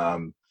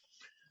one.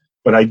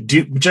 But I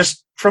do,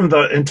 just from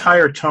the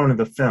entire tone of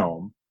the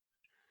film,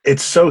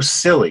 it's so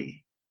silly.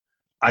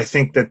 I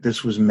think that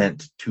this was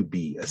meant to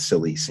be a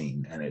silly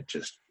scene, and it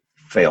just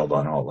failed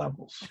on all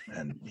levels.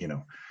 And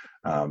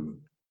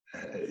and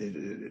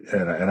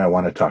I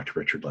want to talk to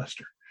Richard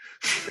Lester.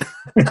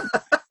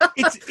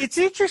 It's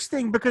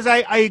interesting because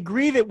I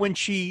agree that when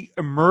she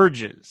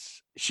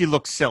emerges, she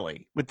looks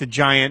silly with the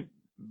giant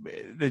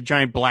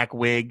black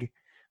wig,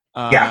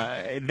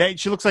 That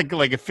she looks like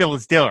a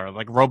Phyllis Diller,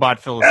 like robot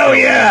Phyllis. Oh Diller,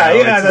 yeah, you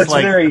know? yeah, It's that's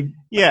like, very.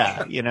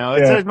 yeah, you know,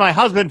 Yeah. it's my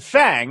husband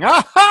Fang.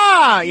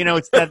 Aha! You know,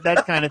 it's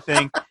that kind of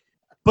thing.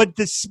 But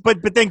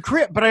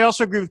I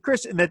also agree with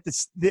Chris in that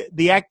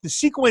the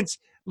sequence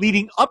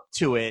leading up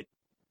to it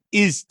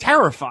is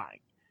terrifying.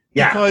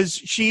 Yeah. Because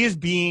she is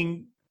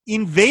being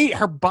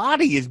her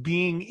body is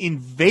being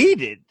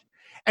invaded.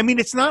 I mean,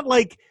 it's not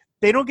like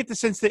you don't get the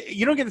sense that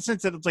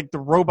it's like the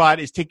robot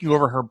is taking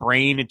over her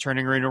brain and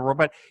turning her into a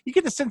robot. You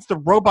get the sense the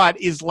robot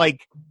is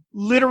like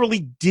literally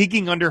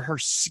digging under her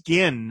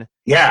skin.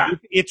 Yeah.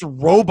 With its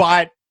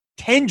robot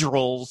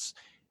tendrils,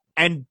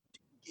 and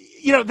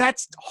you know,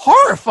 that's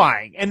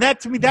horrifying. And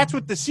that, to me, that's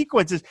what the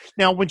sequence is.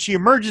 Now, when she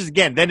emerges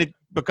again, then it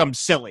becomes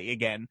silly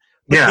again.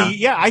 But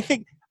I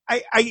think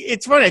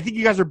it's funny. I think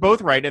you guys are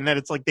both right in that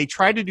it's like they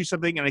tried to do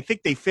something and I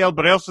think they failed,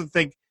 but I also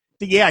think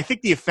I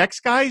think the effects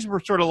guys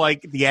were sort of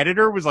like, the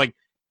editor was like,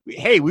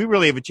 hey, we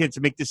really have a chance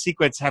to make this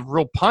sequence have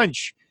real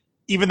punch,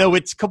 even though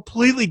it's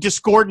completely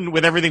discordant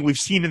with everything we've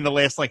seen in the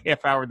last like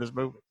half hour of this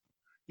movie.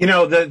 You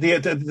know,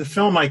 the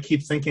film I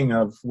keep thinking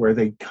of where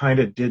they kind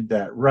of did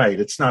that right.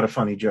 It's not a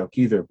funny joke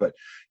either, but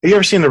have you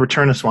ever seen The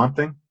Return of Swamp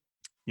Thing?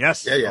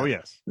 Yes. Yeah. Oh,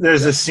 yes.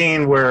 There's a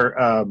scene where,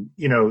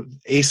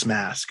 Ace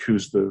Mask,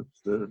 who's the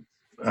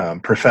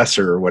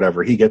professor or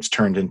whatever, he gets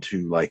turned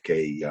into like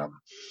a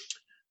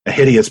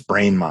hideous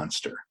brain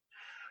monster.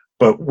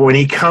 But when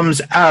he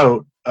comes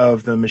out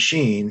of the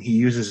machine, he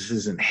uses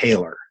his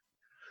inhaler.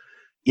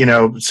 You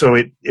know, so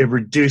it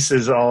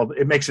reduces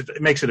it makes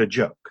it a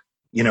joke.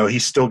 You know,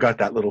 he's still got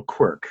that little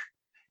quirk,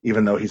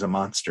 even though he's a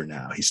monster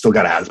now. He's still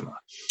got asthma.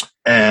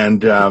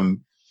 And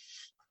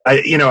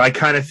I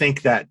kind of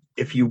think that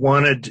if you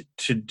wanted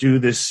to do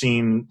this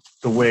scene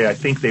the way I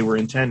think they were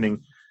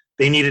intending,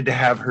 they needed to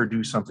have her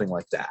do something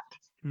like that.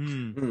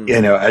 Mm.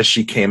 You know, as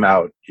she came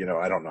out, you know,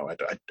 I don't know.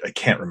 I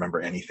can't remember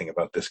anything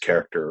about this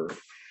character.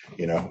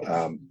 You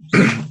know,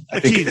 I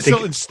think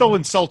still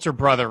insults her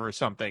brother or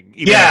something.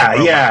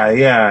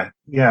 Yeah,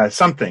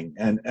 something.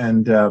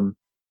 And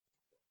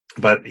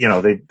but you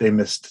know, they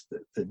missed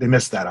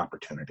that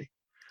opportunity.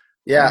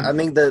 Yeah, I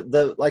mean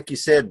the like you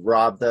said,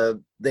 Rob,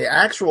 the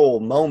actual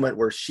moment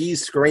where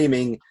she's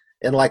screaming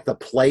and like the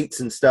plates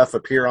and stuff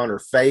appear on her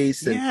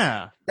face,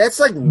 and that's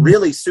like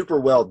really super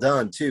well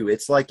done too.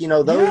 It's like, you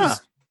know,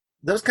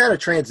 those kind of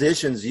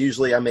transitions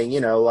usually, I mean, you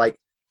know, like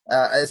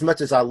as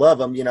much as I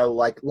love him, you know,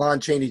 like Lon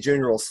Chaney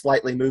Jr. will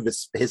slightly move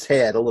his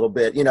head a little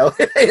bit, you know,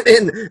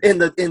 in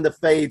the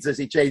fades as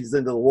he changes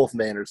into the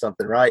Wolfman or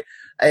something, right?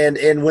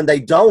 And when they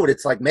don't,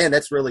 it's like, man,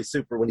 that's really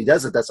super. When he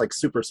does it, that's like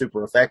super,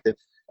 super effective.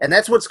 And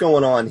that's what's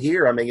going on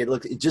here. I mean,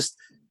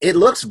 it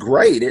looks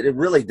great. It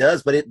really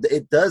does, but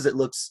it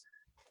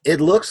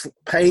looks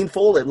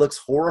painful. It looks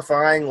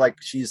horrifying. Like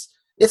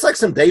it's like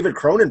some David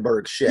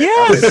Cronenberg shit.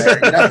 Yes.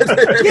 There, you know?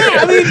 Yeah,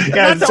 I mean,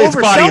 not to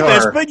oversell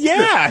this, but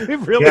it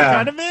really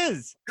kind of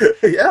is.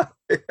 Yeah.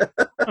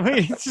 I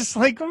mean, it's just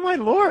like, oh my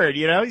Lord,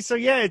 you know? So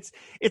yeah,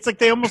 it's like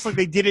they almost like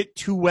they did it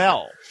too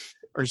well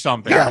or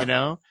something, you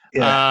know?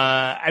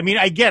 Yeah. I mean,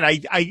 again,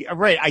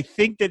 I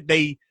think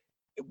that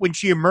when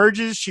she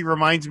emerges, she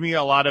reminds me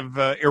a lot of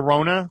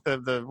Irona,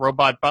 the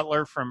robot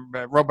butler from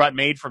Robot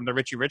Maid from the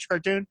Richie Rich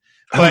cartoon.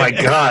 Oh my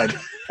God.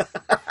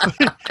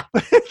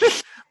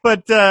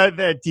 But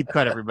that deep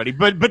cut, everybody.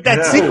 But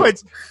that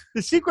sequence,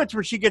 the sequence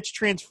where she gets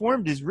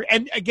transformed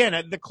and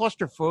again, the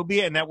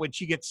claustrophobia and that when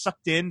she gets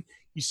sucked in,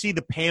 you see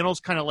the panels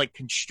kind of like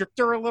constrict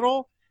her a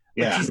little.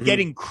 Yeah. She's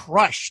getting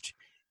crushed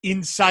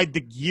inside the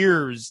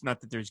gears.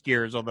 Not that there's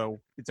gears, although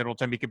it's an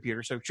old-timey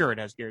computer, so sure it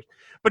has gears.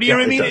 But you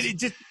know what I mean?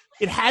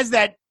 It has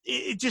that.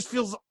 It just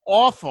feels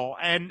awful,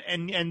 and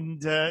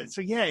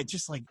so yeah, it's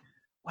just like,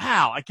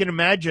 wow. I can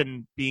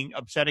imagine being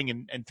upsetting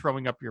and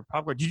throwing up your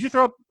popcorn. Did you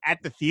throw up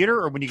at the theater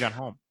or when you got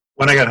home?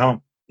 When I got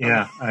home,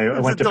 yeah, I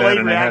went to bed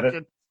and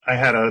I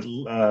had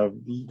a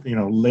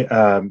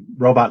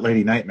robot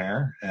lady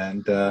nightmare,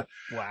 and wow.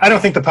 I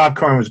don't think the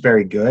popcorn was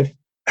very good.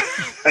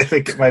 I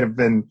think it might have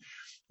been,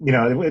 you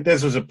know,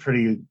 this was a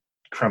pretty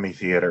crummy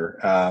theater.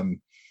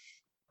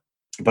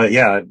 But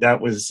yeah,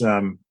 that was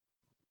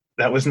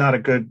not a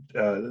good.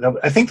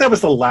 I think that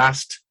was the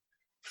last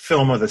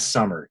film of the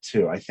summer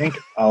too. I think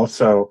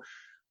also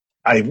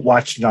I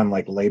watched it on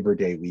like Labor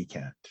Day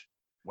weekend.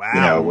 Wow.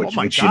 You know, which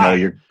you know,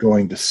 you're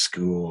going to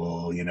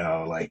school, you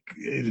know, like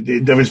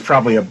there was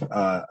probably a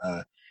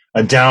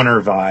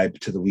downer vibe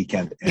to the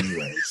weekend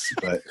anyways,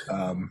 but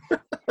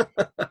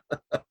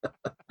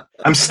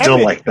I'm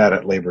still like that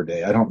at Labor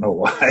Day. I don't know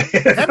why.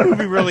 That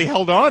movie really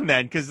held on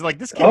then, because like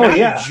this came out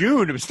in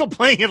June. It was still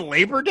playing at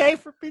Labor Day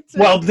for Pete's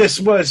sake. Well, this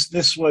was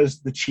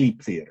the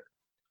cheap theater.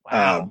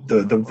 Wow.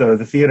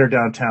 The theater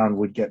downtown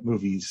would get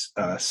movies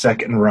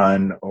second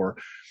run, or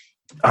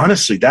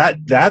honestly,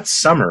 that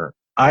summer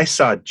I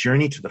saw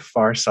Journey to the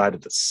Far Side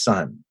of the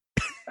Sun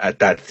at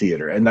that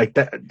theater, and like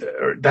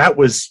that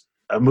was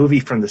a movie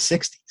from the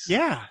 60s.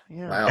 Yeah.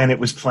 Wow. And it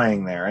was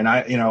playing there, and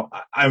I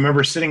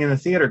remember sitting in the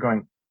theater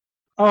going,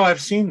 "Oh,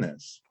 I've seen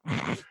this,"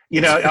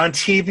 you know, on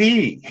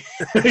TV.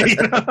 You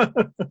know?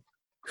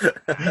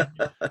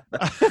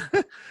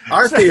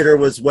 Our theater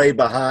was way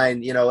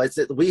behind.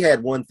 We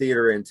had one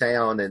theater in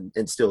town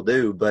and still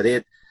do, but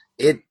it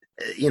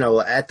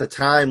at the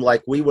time,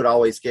 like we would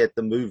always get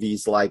the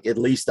movies like at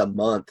least a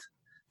month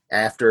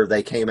after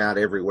they came out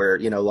everywhere,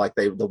 like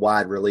the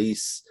wide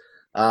release.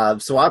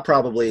 So I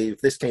probably,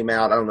 if this came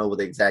out, I don't know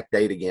the exact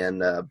date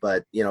again,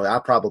 but I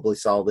probably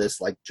saw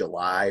this like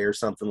July or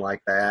something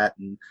like that.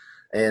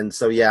 And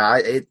so, yeah,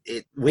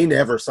 we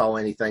never saw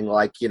anything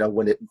like,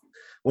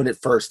 when it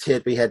first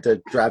hit, we had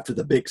to drive to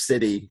the big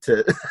city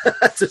to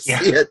see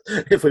it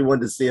if we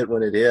wanted to see it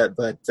when it hit.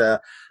 But,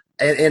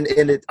 and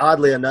it,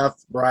 oddly enough,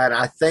 Brian,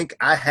 I think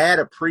I had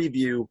a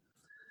preview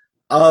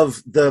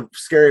of the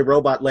Scary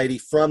Robot Lady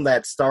from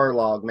that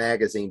Starlog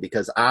magazine,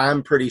 because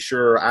I'm pretty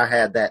sure I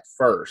had that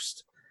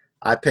first.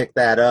 I picked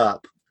that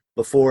up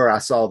before I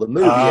saw the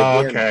movie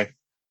again. Okay.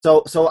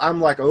 So I'm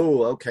like,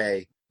 oh,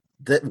 okay.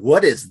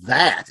 What is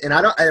that? And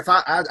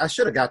I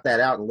should have got that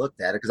out and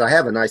looked at it, because I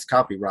have a nice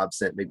copy Rob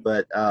sent me,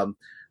 but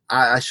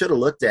I should have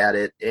looked at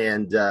it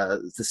and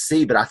to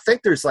see. But I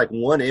think there's like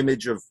one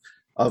image of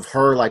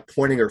her like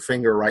pointing her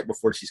finger right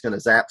before she's going to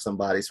zap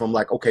somebody. So I'm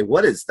like, okay,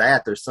 what is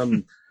that? There's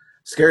some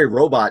scary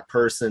robot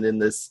person in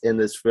this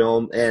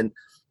film. And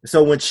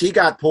so when she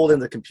got pulled in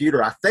the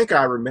computer, I think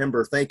I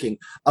remember thinking,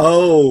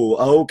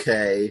 oh,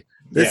 okay,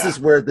 this is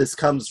where this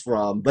comes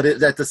from. But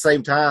at the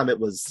same time, it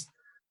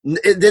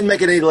didn't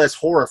make it any less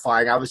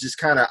horrifying. I was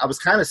kind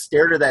of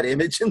scared of that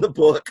image in the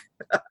book.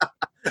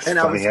 And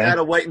I was kind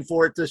of waiting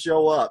for it to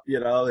show up,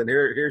 and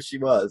here she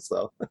was.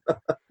 So,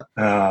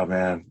 oh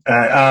man.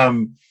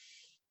 I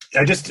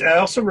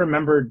also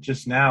remembered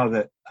just now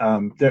that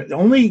the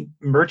only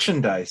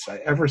merchandise I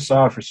ever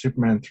saw for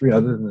Superman 3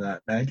 other than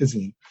that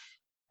magazine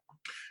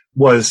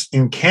was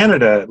in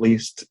Canada, at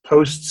least.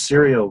 Post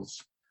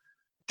Cereals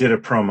did a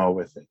promo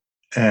with it.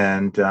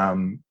 And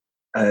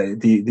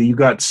you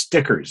got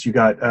stickers. You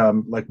got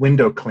like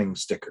window cling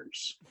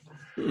stickers.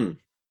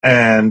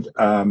 And,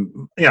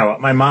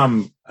 my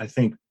mom, I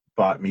think,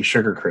 bought me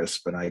Sugar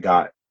Crisp, and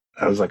I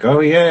was like, oh,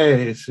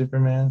 yay,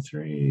 Superman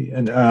 3.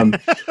 And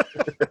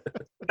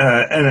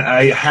and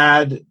I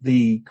had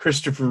the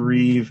Christopher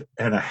Reeve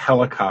and a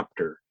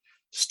helicopter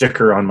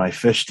sticker on my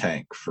fish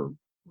tank for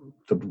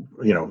the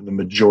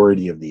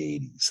majority of the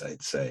 80s,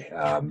 I'd say.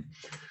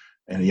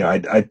 And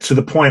I to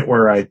the point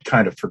where I'd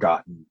kind of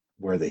forgotten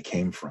where they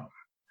came from.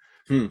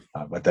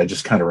 But I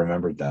just kind of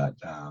remembered that.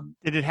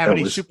 Did it have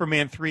any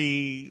Superman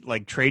 3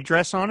 like trade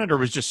dress on it, or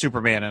was just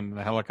Superman and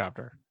the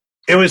helicopter?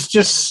 It was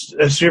just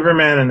a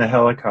Superman and the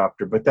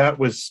helicopter, but that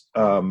was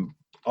that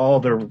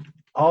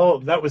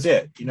was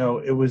it.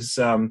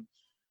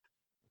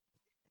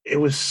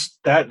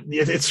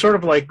 It's sort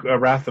of like a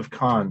Wrath of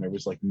Khan. There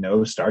was like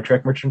no Star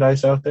Trek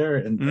merchandise out there,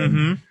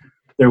 and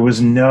there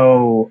was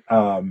no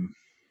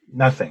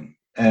nothing.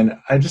 And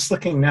I'm just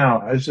looking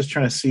now. I was just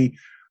trying to see.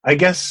 I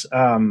guess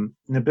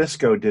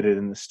Nabisco did it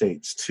in the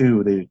States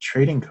too. They did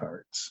trading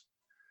cards.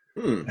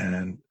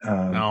 And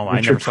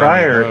Richard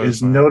Pryor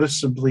is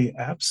noticeably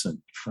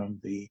absent from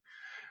the.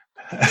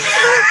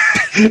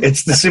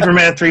 It's the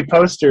Superman 3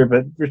 poster,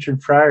 but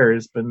Richard Pryor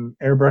has been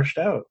airbrushed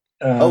out.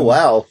 Oh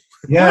wow!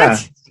 Yeah,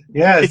 what?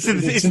 Yeah. It's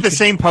the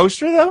same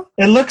poster though.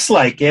 It looks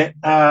like it.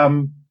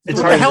 What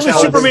the hell is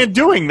Superman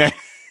doing there?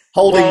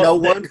 Holding no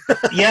one.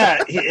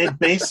 Yeah, it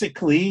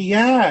basically.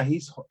 Yeah,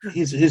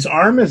 his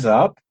arm is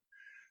up,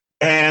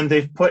 and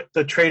they've put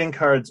the trading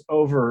cards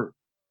over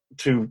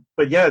to.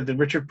 But yeah, the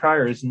Richard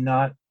Pryor is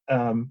not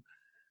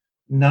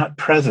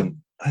present.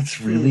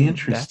 That's really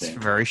interesting.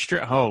 That's very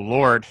strange. Oh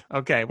Lord.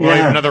 Okay, well, I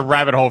have another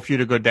rabbit hole for you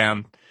to go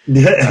down,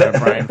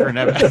 Brian, for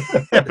another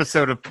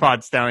episode of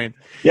Pod Stallion.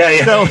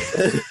 Yeah.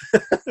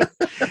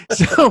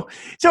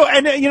 So,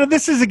 and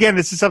this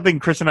is something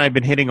Chris and I have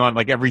been hitting on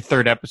like every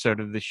third episode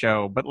of the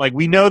show. But like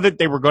we know that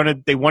they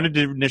wanted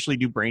to initially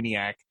do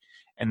Brainiac,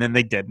 and then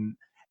they didn't.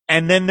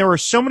 And then there were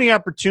so many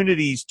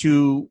opportunities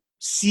to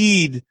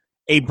seed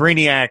a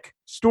Brainiac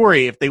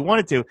story if they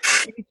wanted to.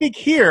 And I think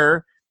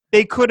here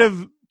they could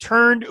have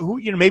turned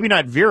maybe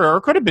not Vera, or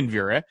it could have been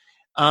Vera.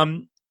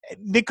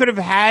 They could have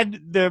had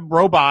the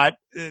robot,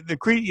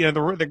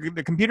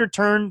 the computer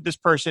turn this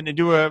person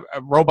into a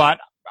robot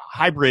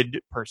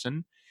hybrid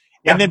person,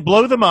 and then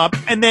blow them up,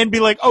 and then be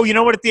like, oh, you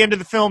know what? At the end of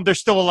the film, they're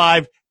still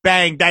alive.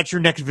 Bang! That's your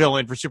next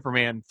villain for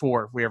Superman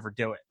 4 if we ever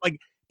do it. Like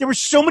there were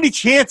so many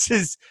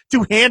chances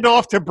to hand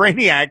off to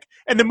Brainiac,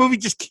 and the movie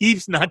just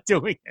keeps not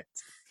doing it.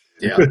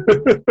 Yeah.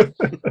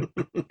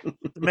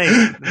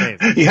 Amazing.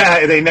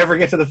 Yeah, they never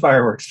get to the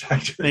fireworks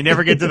factory.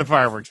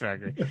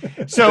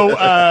 So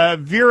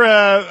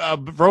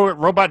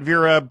Robot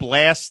Vera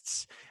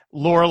blasts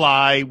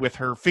Lorelei with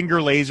her finger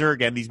laser.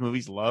 Again, these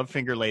movies love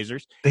finger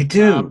lasers. They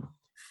do.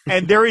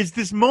 And there is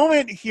this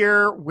moment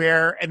here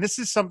where, and this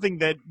is something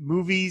that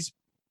movies,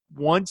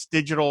 once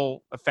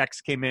digital effects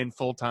came in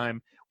full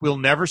time, we'll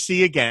never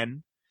see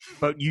again,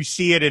 but you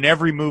see it in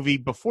every movie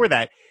before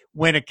that.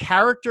 When an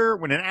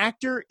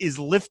actor is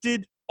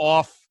lifted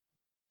off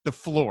the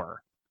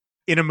floor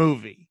in a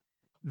movie,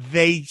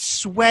 they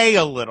sway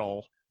a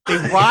little They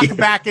rock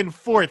back and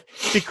forth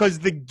because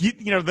the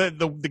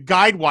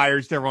guide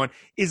wires they're on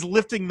is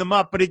lifting them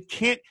up, but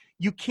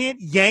you can't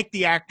yank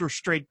the actor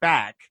straight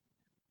back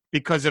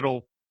because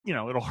it'll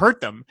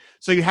hurt them.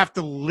 So you have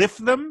to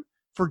lift them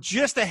for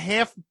just a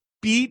half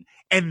beat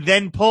and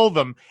then pull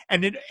them.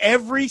 And in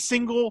every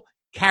single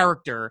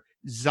character,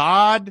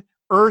 Zod,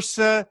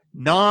 Ursa,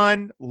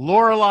 Non,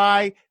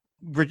 Lorelei,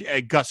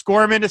 Gus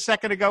Gorman a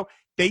second ago,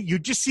 you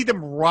just see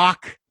them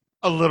rock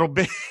a little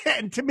bit.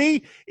 And to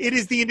me, it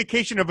is the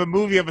indication of a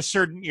movie of a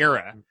certain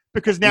era,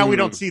 because now we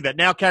don't see that.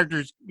 Now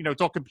characters,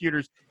 it's all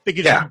computers. They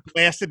get just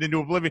blasted into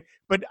oblivion.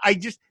 But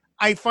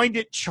I find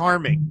it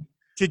charming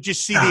to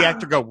just see the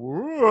actor go,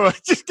 whoa,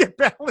 just get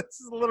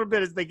balanced a little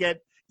bit as they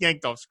get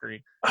yanked off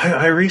screen.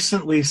 I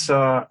recently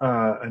saw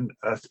an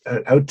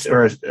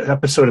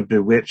episode of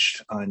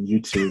Bewitched on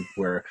YouTube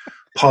where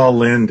Paul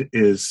Lynde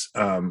is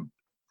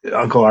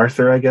Uncle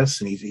Arthur, I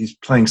guess, and he's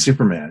playing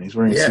Superman. He's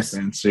wearing a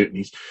Superman suit and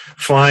he's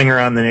flying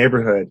around the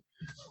neighborhood.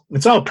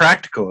 It's all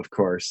practical, of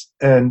course,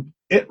 and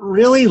it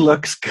really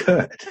looks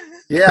good.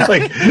 Yeah,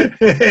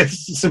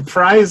 it's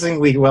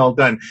surprisingly well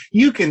done.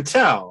 You can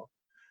tell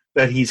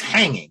that he's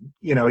hanging.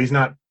 He's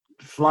not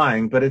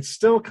flying, but it's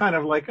still kind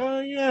of like, oh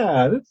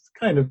yeah,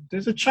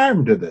 there's a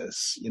charm to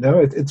this.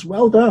 It's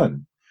well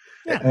done,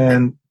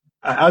 and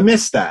I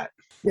miss that.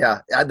 Yeah,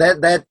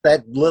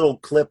 that little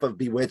clip of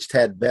Bewitched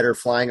had better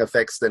flying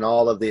effects than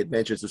all of the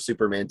Adventures of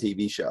Superman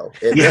TV show.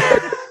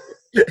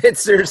 It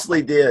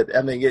seriously did.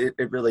 I mean,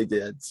 it really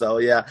did. So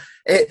yeah,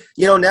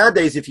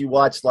 nowadays if you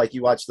watch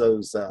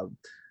those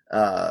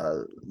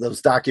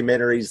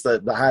documentaries,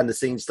 the behind the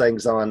scenes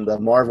things on the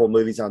Marvel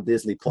movies on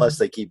Disney Plus,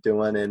 they keep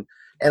doing, and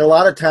a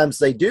lot of times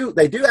they do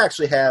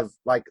actually have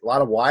like a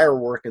lot of wire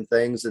work and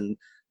things, and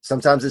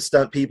sometimes it's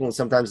stunt people and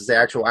sometimes it's the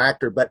actual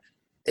actor, but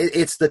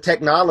it's the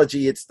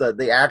technology, it's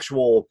the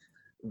actual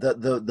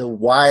the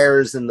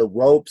wires and the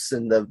ropes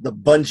and the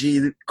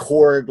bungee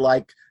cord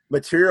like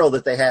material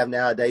that they have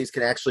nowadays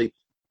can actually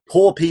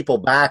pull people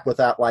back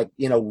without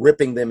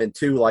ripping them in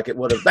two like it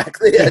would have back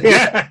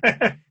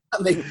then.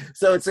 I mean,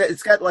 so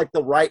it's got like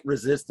the right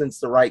resistance,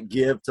 the right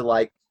give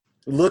to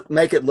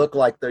make it look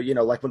like they're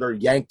like when they're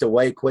yanked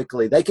away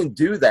quickly. They can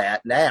do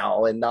that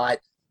now and not,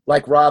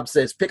 like Rob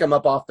says, pick them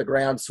up off the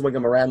ground, swing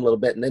them around a little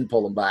bit, and then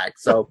pull them back.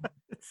 So,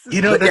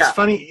 that's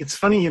funny. It's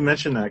funny you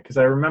mentioned that because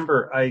I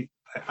remember I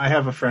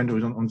have a friend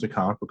who owns a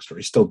comic book store.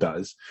 He still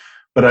does.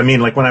 But I mean,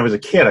 like when I was a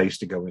kid, I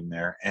used to go in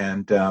there.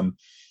 And I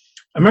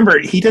remember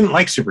he didn't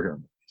like superhero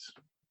movies.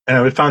 And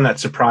I found that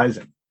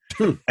surprising.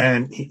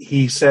 And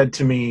he said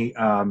to me,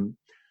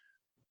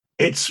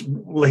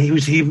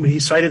 he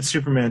cited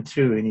Superman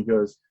 2, and he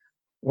goes,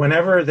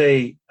 whenever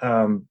they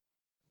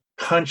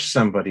punch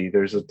somebody,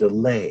 there's a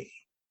delay.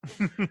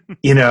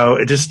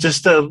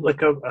 Just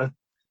a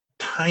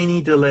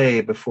tiny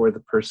delay before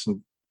the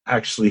person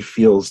actually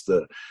feels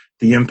the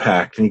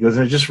impact. And he goes,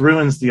 and it just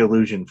ruins the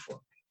illusion for me.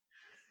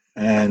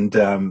 And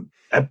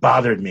that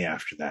bothered me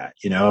after that.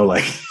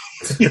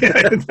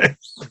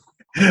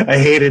 I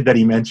hated that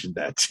he mentioned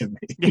that to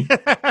me.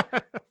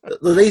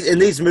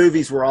 These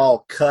movies were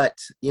all cut,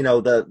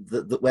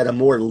 at a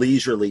more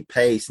leisurely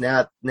pace.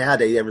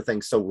 Nowadays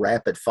everything's so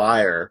rapid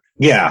fire.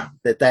 Yeah,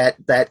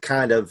 that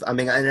kind of. I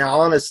mean, and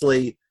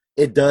honestly,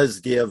 it does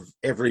give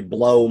every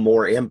blow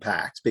more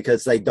impact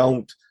because they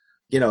don't.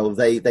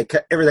 They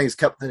cut, everything's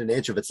cut within an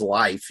inch of its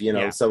life.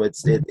 So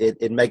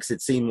it makes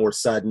it seem more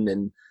sudden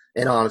and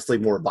honestly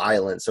more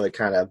violent. So that's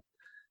kind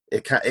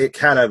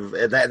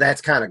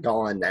of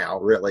gone now,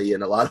 really,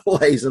 in a lot of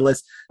ways,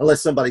 unless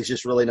somebody's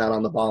just really not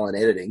on the ball in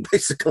editing,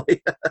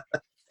 basically.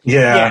 They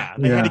had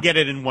to get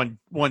it in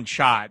one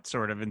shot,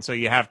 sort of, and so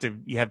you have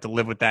to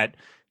live with that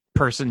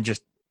person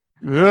just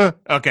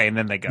okay, and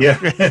then they go.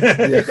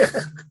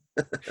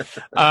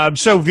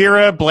 So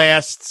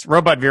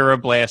Robot Vera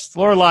blasts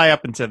Lorelei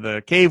up into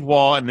the cave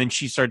wall, and then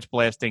she starts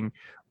blasting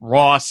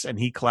Ross, and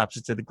he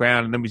collapses to the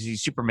ground, and then we see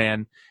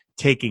Superman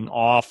taking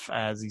off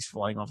as he's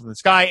flying off in the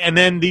sky. And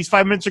then these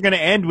 5 minutes are going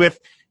to end with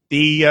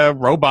the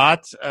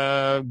robot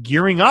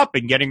gearing up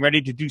and getting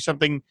ready to do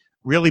something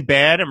really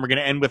bad. And we're going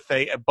to end with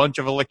a bunch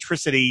of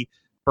electricity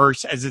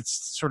bursts as its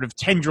sort of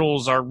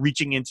tendrils are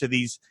reaching into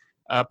these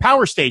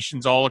power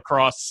stations all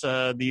across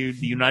the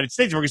United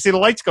States. We're going to see the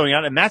lights going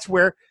out, and that's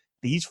where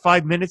these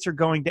 5 minutes are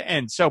going to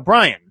end. So,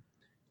 Brian,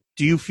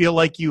 do you feel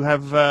like you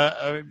have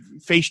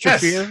faced your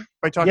fear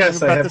by talking about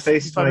this? Yes, I have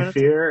faced my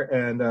fear.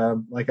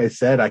 And like I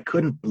said, I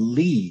couldn't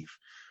believe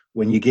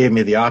when you gave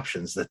me the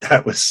options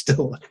that was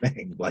still a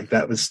thing, like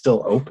that was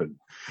still open.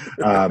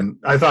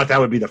 I thought that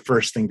would be the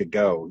first thing to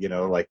go,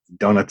 like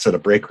donuts at a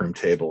break room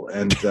table.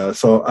 And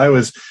so I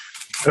was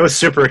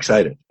super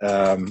excited.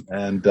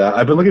 And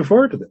I've been looking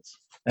forward to this.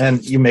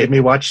 And you made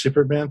me watch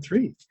Superman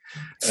 3.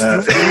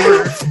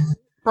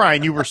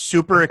 Brian, you were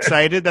super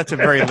excited. That's a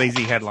very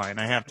lazy headline,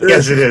 I have to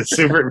Yes, it is.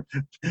 Super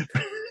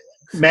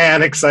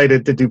man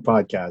excited to do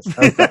podcasts.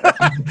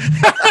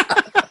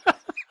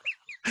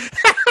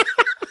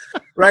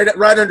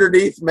 right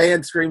underneath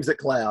Man Screams at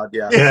Cloud.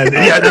 Yeah.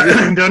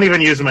 Yeah. Don't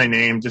even use my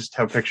name. Just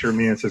have a picture of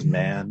me and it says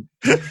man.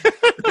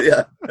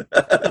 Yeah.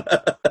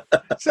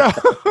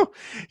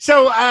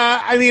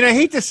 I mean, I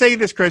hate to say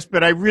this, Chris,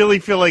 but I really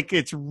feel like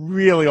it's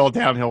really all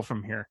downhill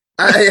from here.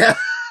 Yeah.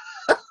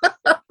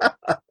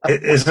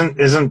 It isn't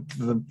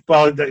the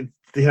well?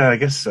 Yeah, I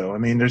guess so. I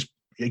mean,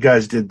 you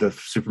guys did the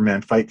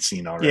Superman fight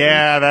scene already.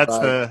 Yeah, that's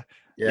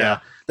Yeah.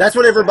 That's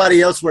what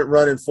everybody else went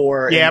running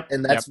for. And Yep.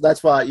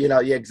 that's why,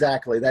 yeah,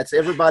 exactly. That's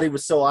everybody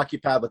was so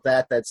occupied with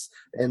that.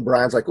 And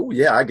Brian's like, oh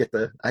yeah, I get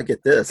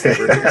this. Yeah,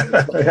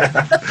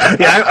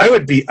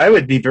 I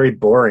would be very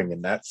boring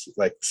in that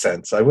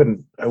sense. I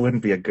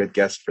wouldn't be a good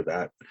guest for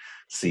that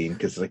scene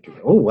because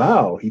oh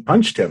wow, he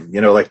punched him.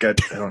 I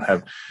don't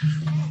have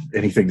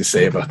anything to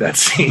say about that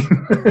scene.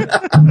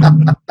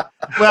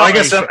 Well, I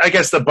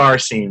guess the bar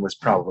scene was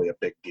probably a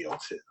big deal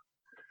too.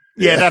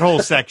 Yeah, that whole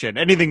section.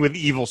 Anything with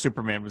evil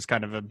Superman was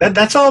kind of a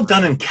that's all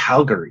done in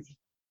Calgary,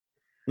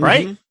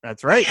 right? Mm-hmm.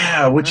 That's right.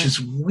 Yeah, which is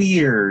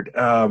weird.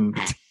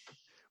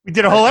 We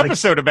did a whole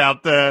episode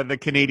about the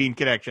Canadian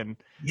connection.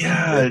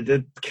 Yeah,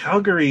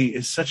 Calgary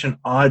is such an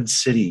odd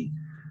city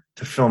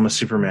to film a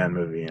Superman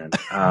movie in.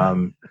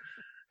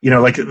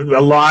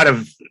 A lot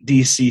of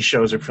DC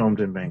shows are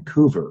filmed in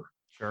Vancouver.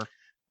 Sure.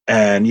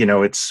 And,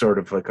 it's sort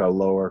of like a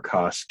lower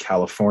cost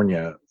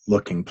California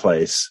looking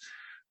place.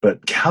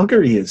 But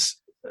Calgary is,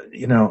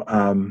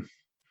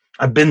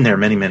 I've been there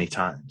many, many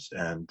times.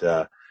 And,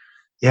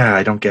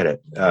 I don't get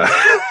it.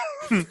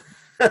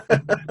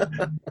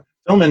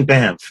 Film in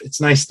Banff. It's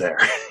nice there.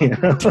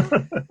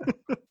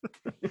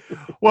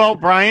 Well,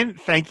 Brian,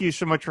 thank you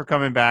so much for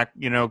coming back.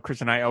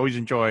 Chris and I always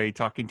enjoy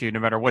talking to you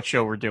no matter what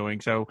show we're doing.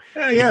 So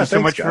thank you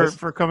so much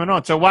for coming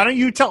on. So why don't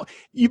you tell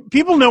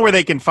people know where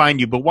they can find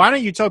you, but why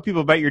don't you tell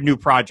people about your new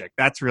project?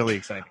 That's really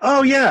exciting.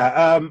 Oh,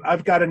 yeah.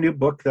 I've got a new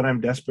book that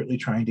I'm desperately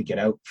trying to get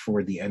out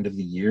for the end of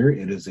the year.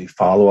 It is a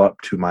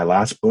follow-up to my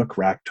last book,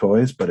 Rack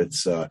Toys, but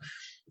it's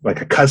like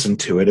a cousin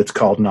to it. It's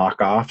called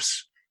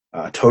Knockoffs,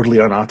 totally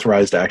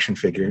unauthorized action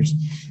figures.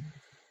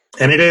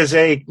 And it is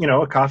a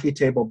coffee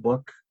table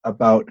book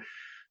about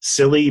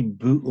silly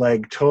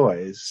bootleg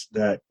toys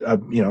that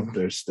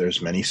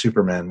there's many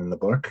Supermen in the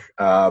book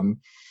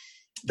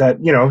that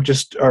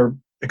just are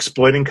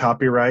exploiting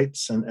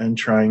copyrights and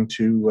trying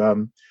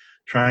to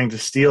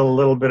steal a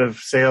little bit of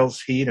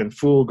sales heat and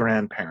fool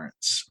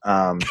grandparents.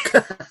 And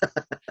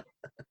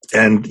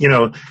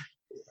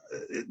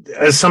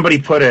as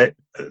somebody put it,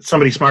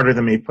 somebody smarter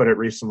than me put it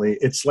recently,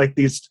 it's like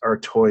these are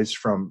toys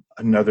from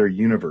another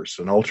universe,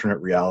 an alternate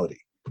reality,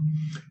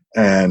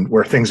 and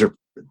where things are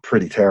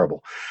pretty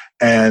terrible.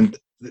 And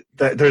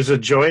there's a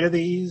joy to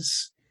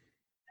these.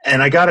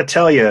 And I got to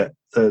tell you,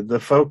 the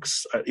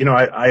folks, I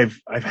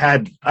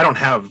don't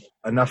have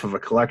enough of a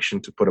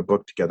collection to put a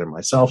book together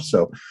myself.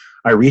 So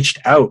I reached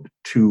out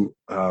to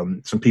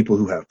some people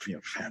who have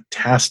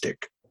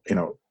fantastic,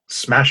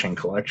 smashing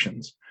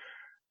collections.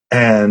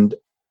 And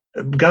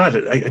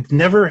God, I've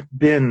never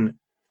been.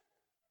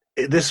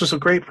 This was a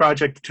great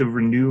project to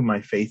renew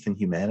my faith in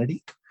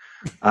humanity.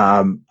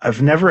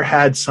 I've never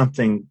had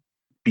something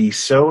be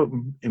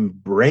so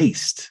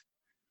embraced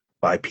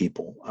by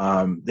people.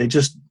 They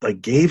just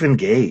gave and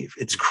gave.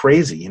 It's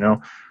crazy,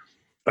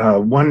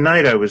 one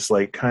night I was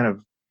I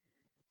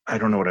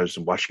don't know what, I was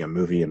watching a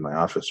movie in my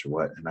office or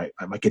what, and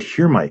I could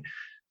hear my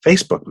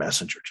Facebook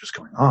Messenger just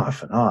going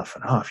off and off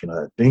and off,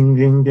 that ding,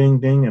 ding, ding,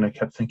 ding. And I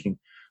kept thinking,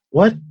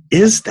 what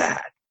is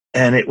that?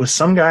 And it was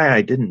some guy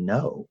I didn't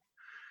know.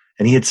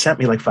 And he had sent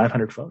me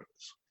 500 photos.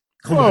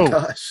 Oh my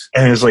gosh.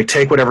 And it was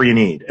take whatever you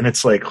need. And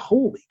it's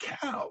holy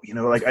cow,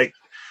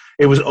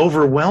 it was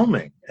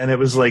overwhelming. And it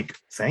was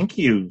thank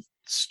you,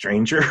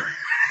 stranger.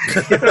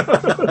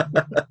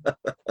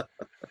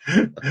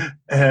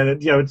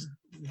 And,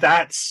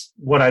 that's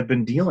what I've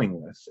been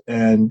dealing with.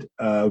 And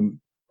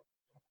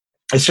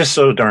it's just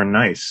so darn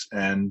nice.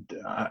 And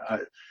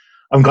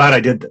I'm glad I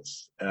did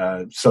this.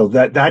 So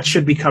that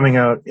should be coming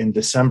out in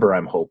December,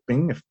 I'm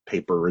hoping, if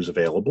paper is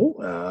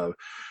available.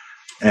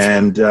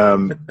 It's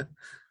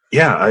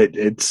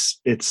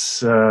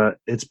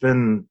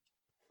been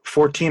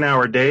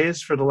 14-hour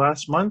days for the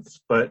last month,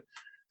 but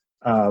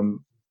I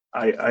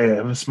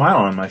have a smile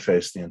on my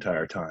face the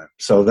entire time.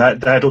 So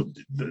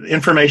the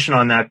information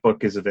on that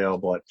book is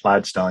available at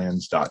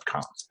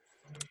plaidstallions.com.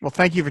 Well,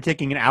 thank you for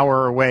taking an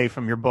hour away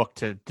from your book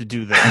to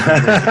do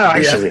that.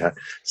 Actually,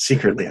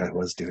 secretly, I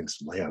was doing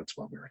some layouts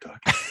while we were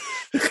talking.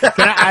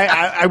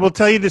 I will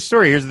tell you this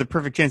story. Here's the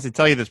perfect chance to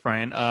tell you this,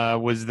 Brian.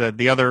 Was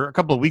a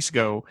couple of weeks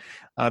ago?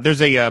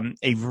 There's a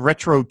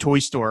retro toy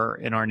store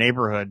in our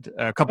neighborhood,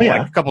 a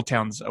couple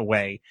towns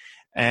away,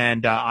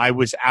 and I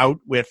was out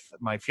with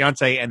my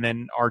fiance and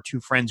then our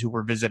two friends who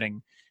were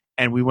visiting,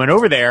 and we went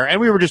over there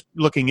and we were just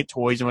looking at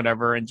toys and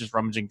whatever, and just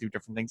rummaging through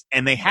different things,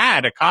 and they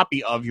had a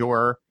copy of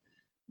your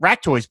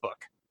Rack Toys book.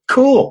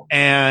 Cool.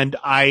 And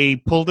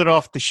I pulled it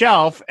off the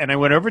shelf and I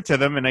went over to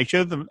them and I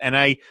showed them, and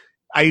I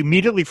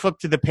immediately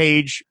flipped to the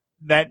page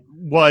that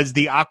was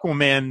the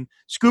Aquaman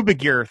scuba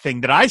gear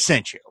thing that I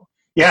sent you.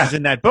 Yeah. is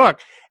in that book.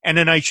 And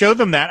then I showed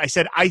them that. I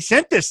said, I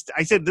sent this.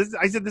 I said,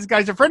 this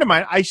guy's a friend of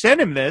mine. I sent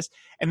him this.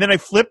 And then I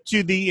flipped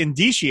to the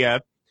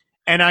indicia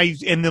and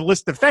in the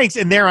list of thanks,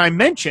 and there I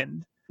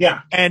mentioned.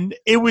 Yeah. And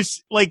it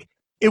was like,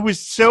 it was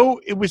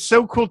so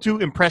cool to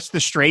impress the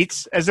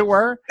straights, as it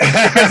were.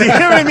 Because, you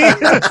know what I mean?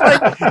 It's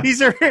like,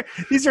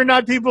 these are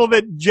not people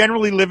that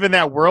generally live in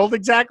that world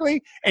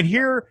exactly. And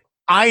here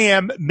I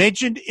am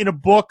mentioned in a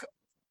book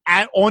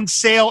on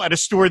sale at a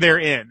store they're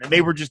in, and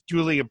they were just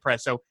duly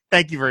impressed. So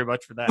thank you very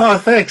much for that. Oh,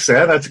 thanks,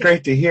 Ed. That's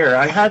great to hear.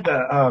 I had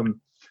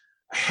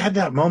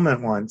that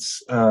moment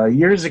once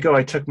years ago.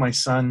 I took my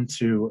son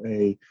to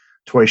a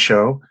toy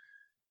show,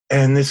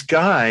 and this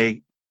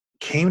guy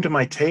came to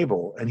my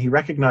table, and he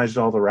recognized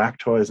all the rack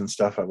toys and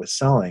stuff I was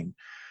selling,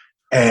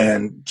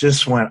 and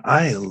just went,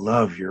 "I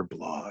love your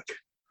blog.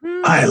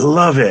 I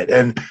love it."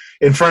 And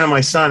in front of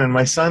my son, and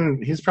my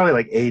son, he's probably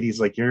like 8. He's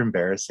like, "You're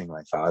embarrassing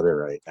my father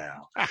right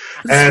now."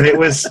 And it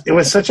was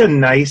such a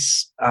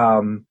nice,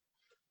 it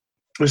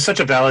was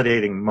such a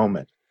validating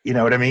moment. You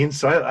know what I mean?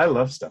 So I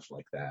love stuff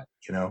like that,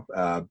 you know.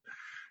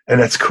 And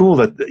it's cool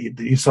that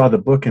you saw the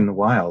book in the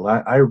wild.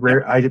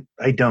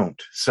 I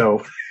don't.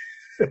 So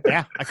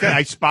yeah,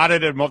 I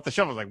spotted him off the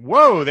shelf. I was like,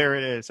 "Whoa, there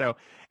it is!" So,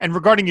 and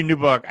regarding your new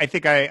book, I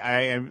think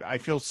I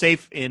feel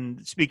safe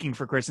in speaking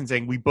for Chris and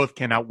saying we both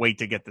cannot wait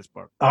to get this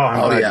book. Oh,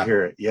 I'm glad to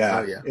hear it.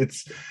 Yeah,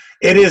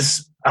 it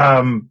is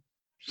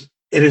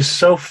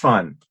so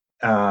fun.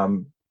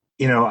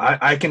 You know,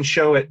 I can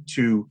show it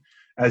to,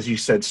 as you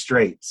said,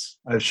 straights.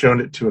 I've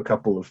shown it to a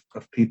couple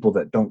of people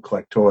that don't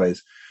collect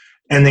toys,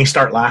 and they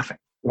start laughing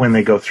when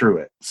they go through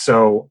it.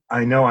 So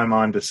I know I'm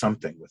on to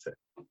something with it.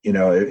 You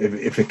know,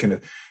 if it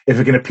can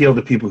appeal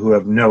to people who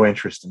have no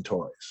interest in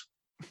toys.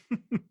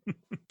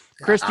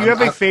 Chris, do you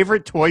have a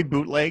favorite toy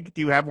bootleg? Do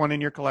you have one in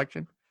your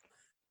collection?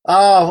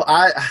 Oh,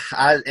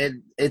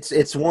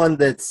 it's one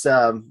that's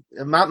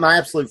my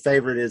absolute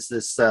favorite is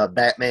this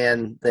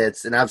Batman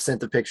and I've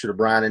sent the picture to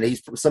Brian, and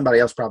somebody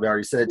else probably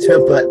already sent it to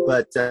him,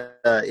 but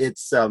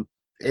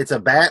it's a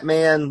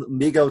Batman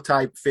Mego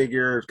type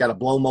figure. It's got a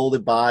blow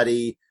molded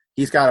body.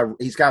 He's got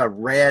a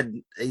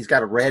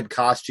red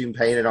costume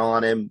painted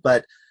on him.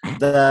 But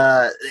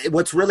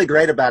what's really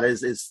great about it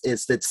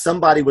is that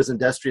somebody was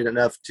industrious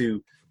enough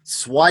to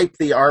swipe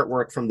the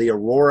artwork from the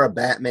Aurora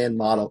Batman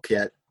model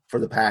kit for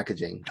the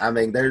packaging. I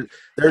mean,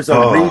 there's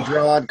a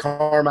redrawn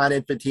Carmine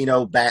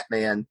Infantino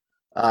Batman,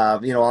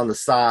 on the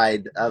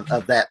side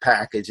of that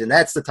package, and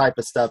that's the type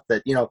of stuff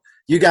that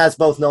you guys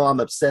both know I'm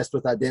obsessed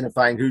with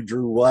identifying who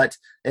drew what,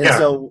 and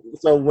so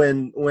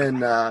when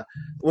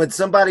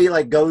somebody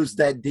like goes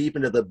that deep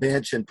into the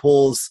bench and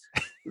pulls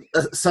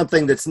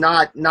something that's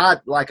not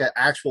like an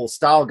actual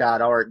style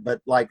guide art,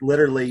 but like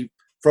literally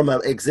from an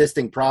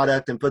existing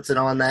product and puts it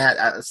on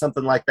that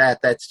something like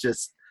that,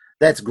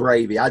 that's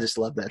gravy. I just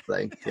love that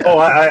thing. Yeah. Oh,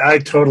 I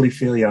totally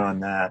feel you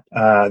on that.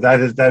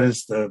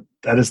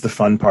 That is the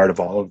fun part of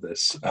all of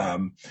this.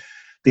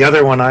 The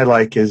other one I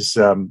like is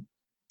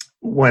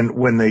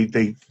when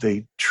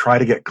they try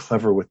to get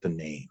clever with the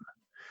name,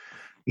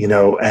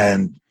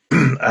 and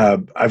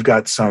I've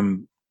got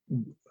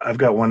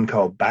one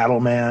called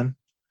Battleman,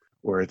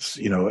 where it's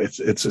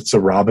a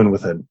Robin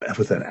with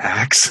an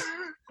axe.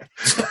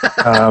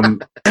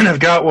 And I've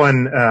got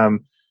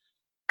one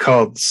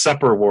called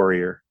Supper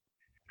Warrior,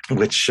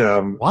 which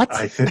what?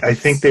 I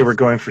think they were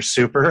going for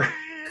super.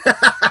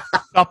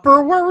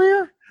 Supper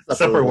Warrior?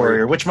 Supper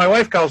Warrior, which my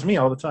wife calls me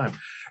all the time.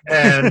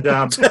 And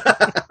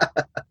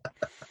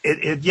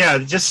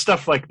just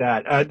stuff like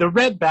that. The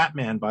red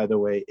Batman, by the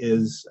way,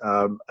 is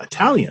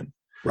Italian.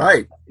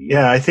 Right.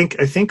 Yeah, I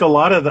think a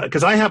lot of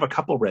because I have a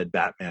couple red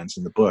Batmans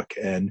in the book,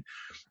 and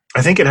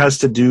I think it has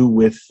to do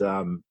with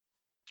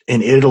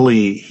in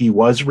Italy he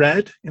was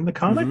red in the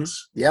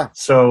comics. Mm-hmm. Yeah.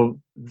 So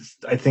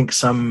I think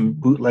some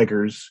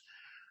bootleggers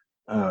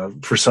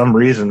for some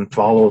reason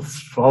follow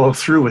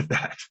through with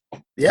that.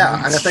 Yeah,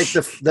 and I think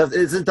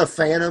isn't the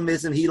Phantom,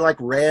 isn't he like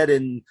red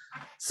in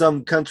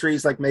some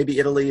countries, like maybe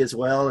Italy as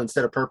well?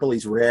 Instead of purple,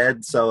 he's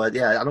red. So I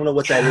don't know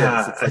what that is.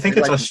 I think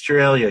it's like,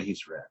 Australia.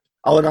 He's red.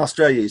 Oh, in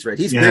Australia he's red.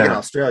 He's big in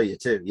Australia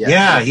too.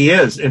 Yeah, he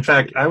is. In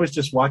fact, I was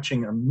just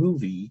watching a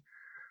movie,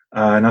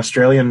 an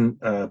Australian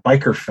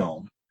biker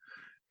film,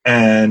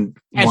 and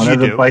as one you of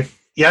the do. bike.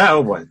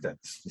 Yeah,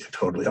 that's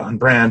totally on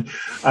brand.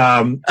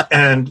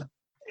 And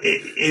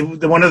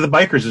one of the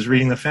bikers is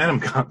reading the Phantom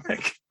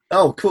comic.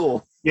 Oh,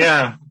 cool.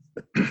 Yeah.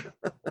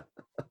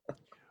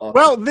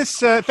 Well,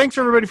 thanks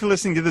everybody for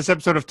listening to this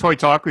episode of Toy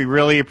Talk. We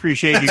really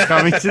appreciate you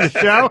coming to the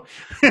show.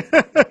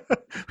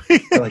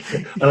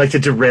 I like to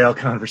derail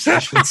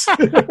conversations.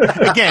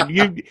 Again,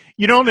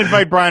 you don't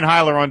invite Brian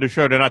Heiler on the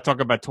show to not talk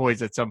about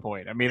toys at some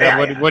point. I mean,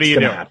 what do you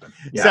do?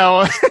 Yeah.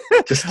 So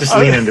just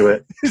lean into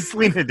it. Just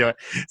lean into it.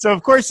 So,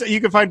 of course, you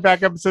can find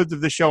back episodes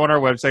of the show on our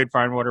website,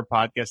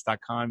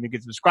 fireandwaterpodcast.com. You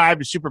can subscribe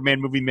to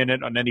Superman Movie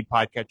Minute on any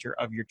podcatcher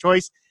of your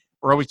choice.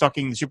 We're always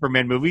talking the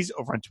Superman movies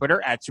over on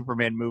Twitter at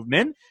Superman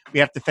Movement.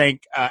 We have to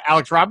thank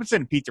Alex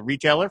Robinson and Pete the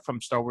Retailer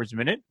from Star Wars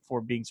Minute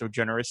for being so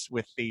generous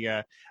with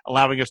the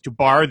allowing us to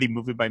borrow the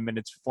movie by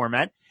minutes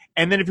format.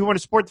 And then if you want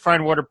to support the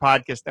Fine Water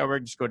Podcast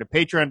Network, just go to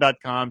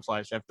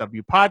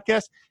patreon.com/FW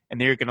Podcast. And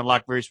there you can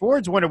unlock various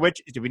rewards, one of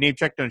which is to be name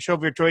checked on a show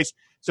of your choice.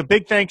 So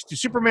big thanks to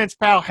Superman's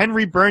pal,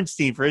 Henry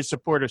Bernstein, for his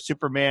support of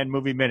Superman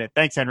Movie Minute.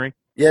 Thanks, Henry.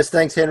 Yes,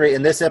 thanks, Henry.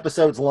 And this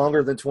episode's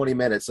longer than 20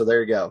 minutes, so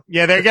there you go.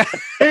 Yeah, there you go.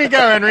 There you go,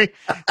 Henry.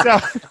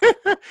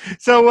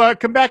 So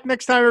come back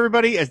next time,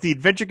 everybody, as the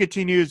adventure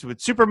continues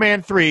with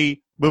Superman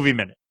 3 Movie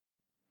Minute.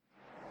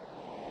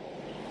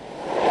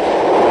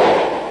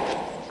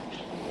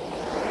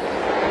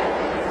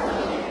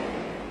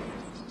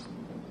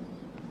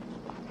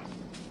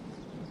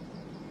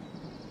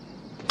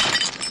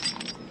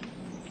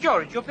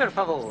 Giorgio, per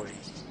favore.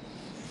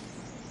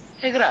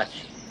 E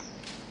grazie.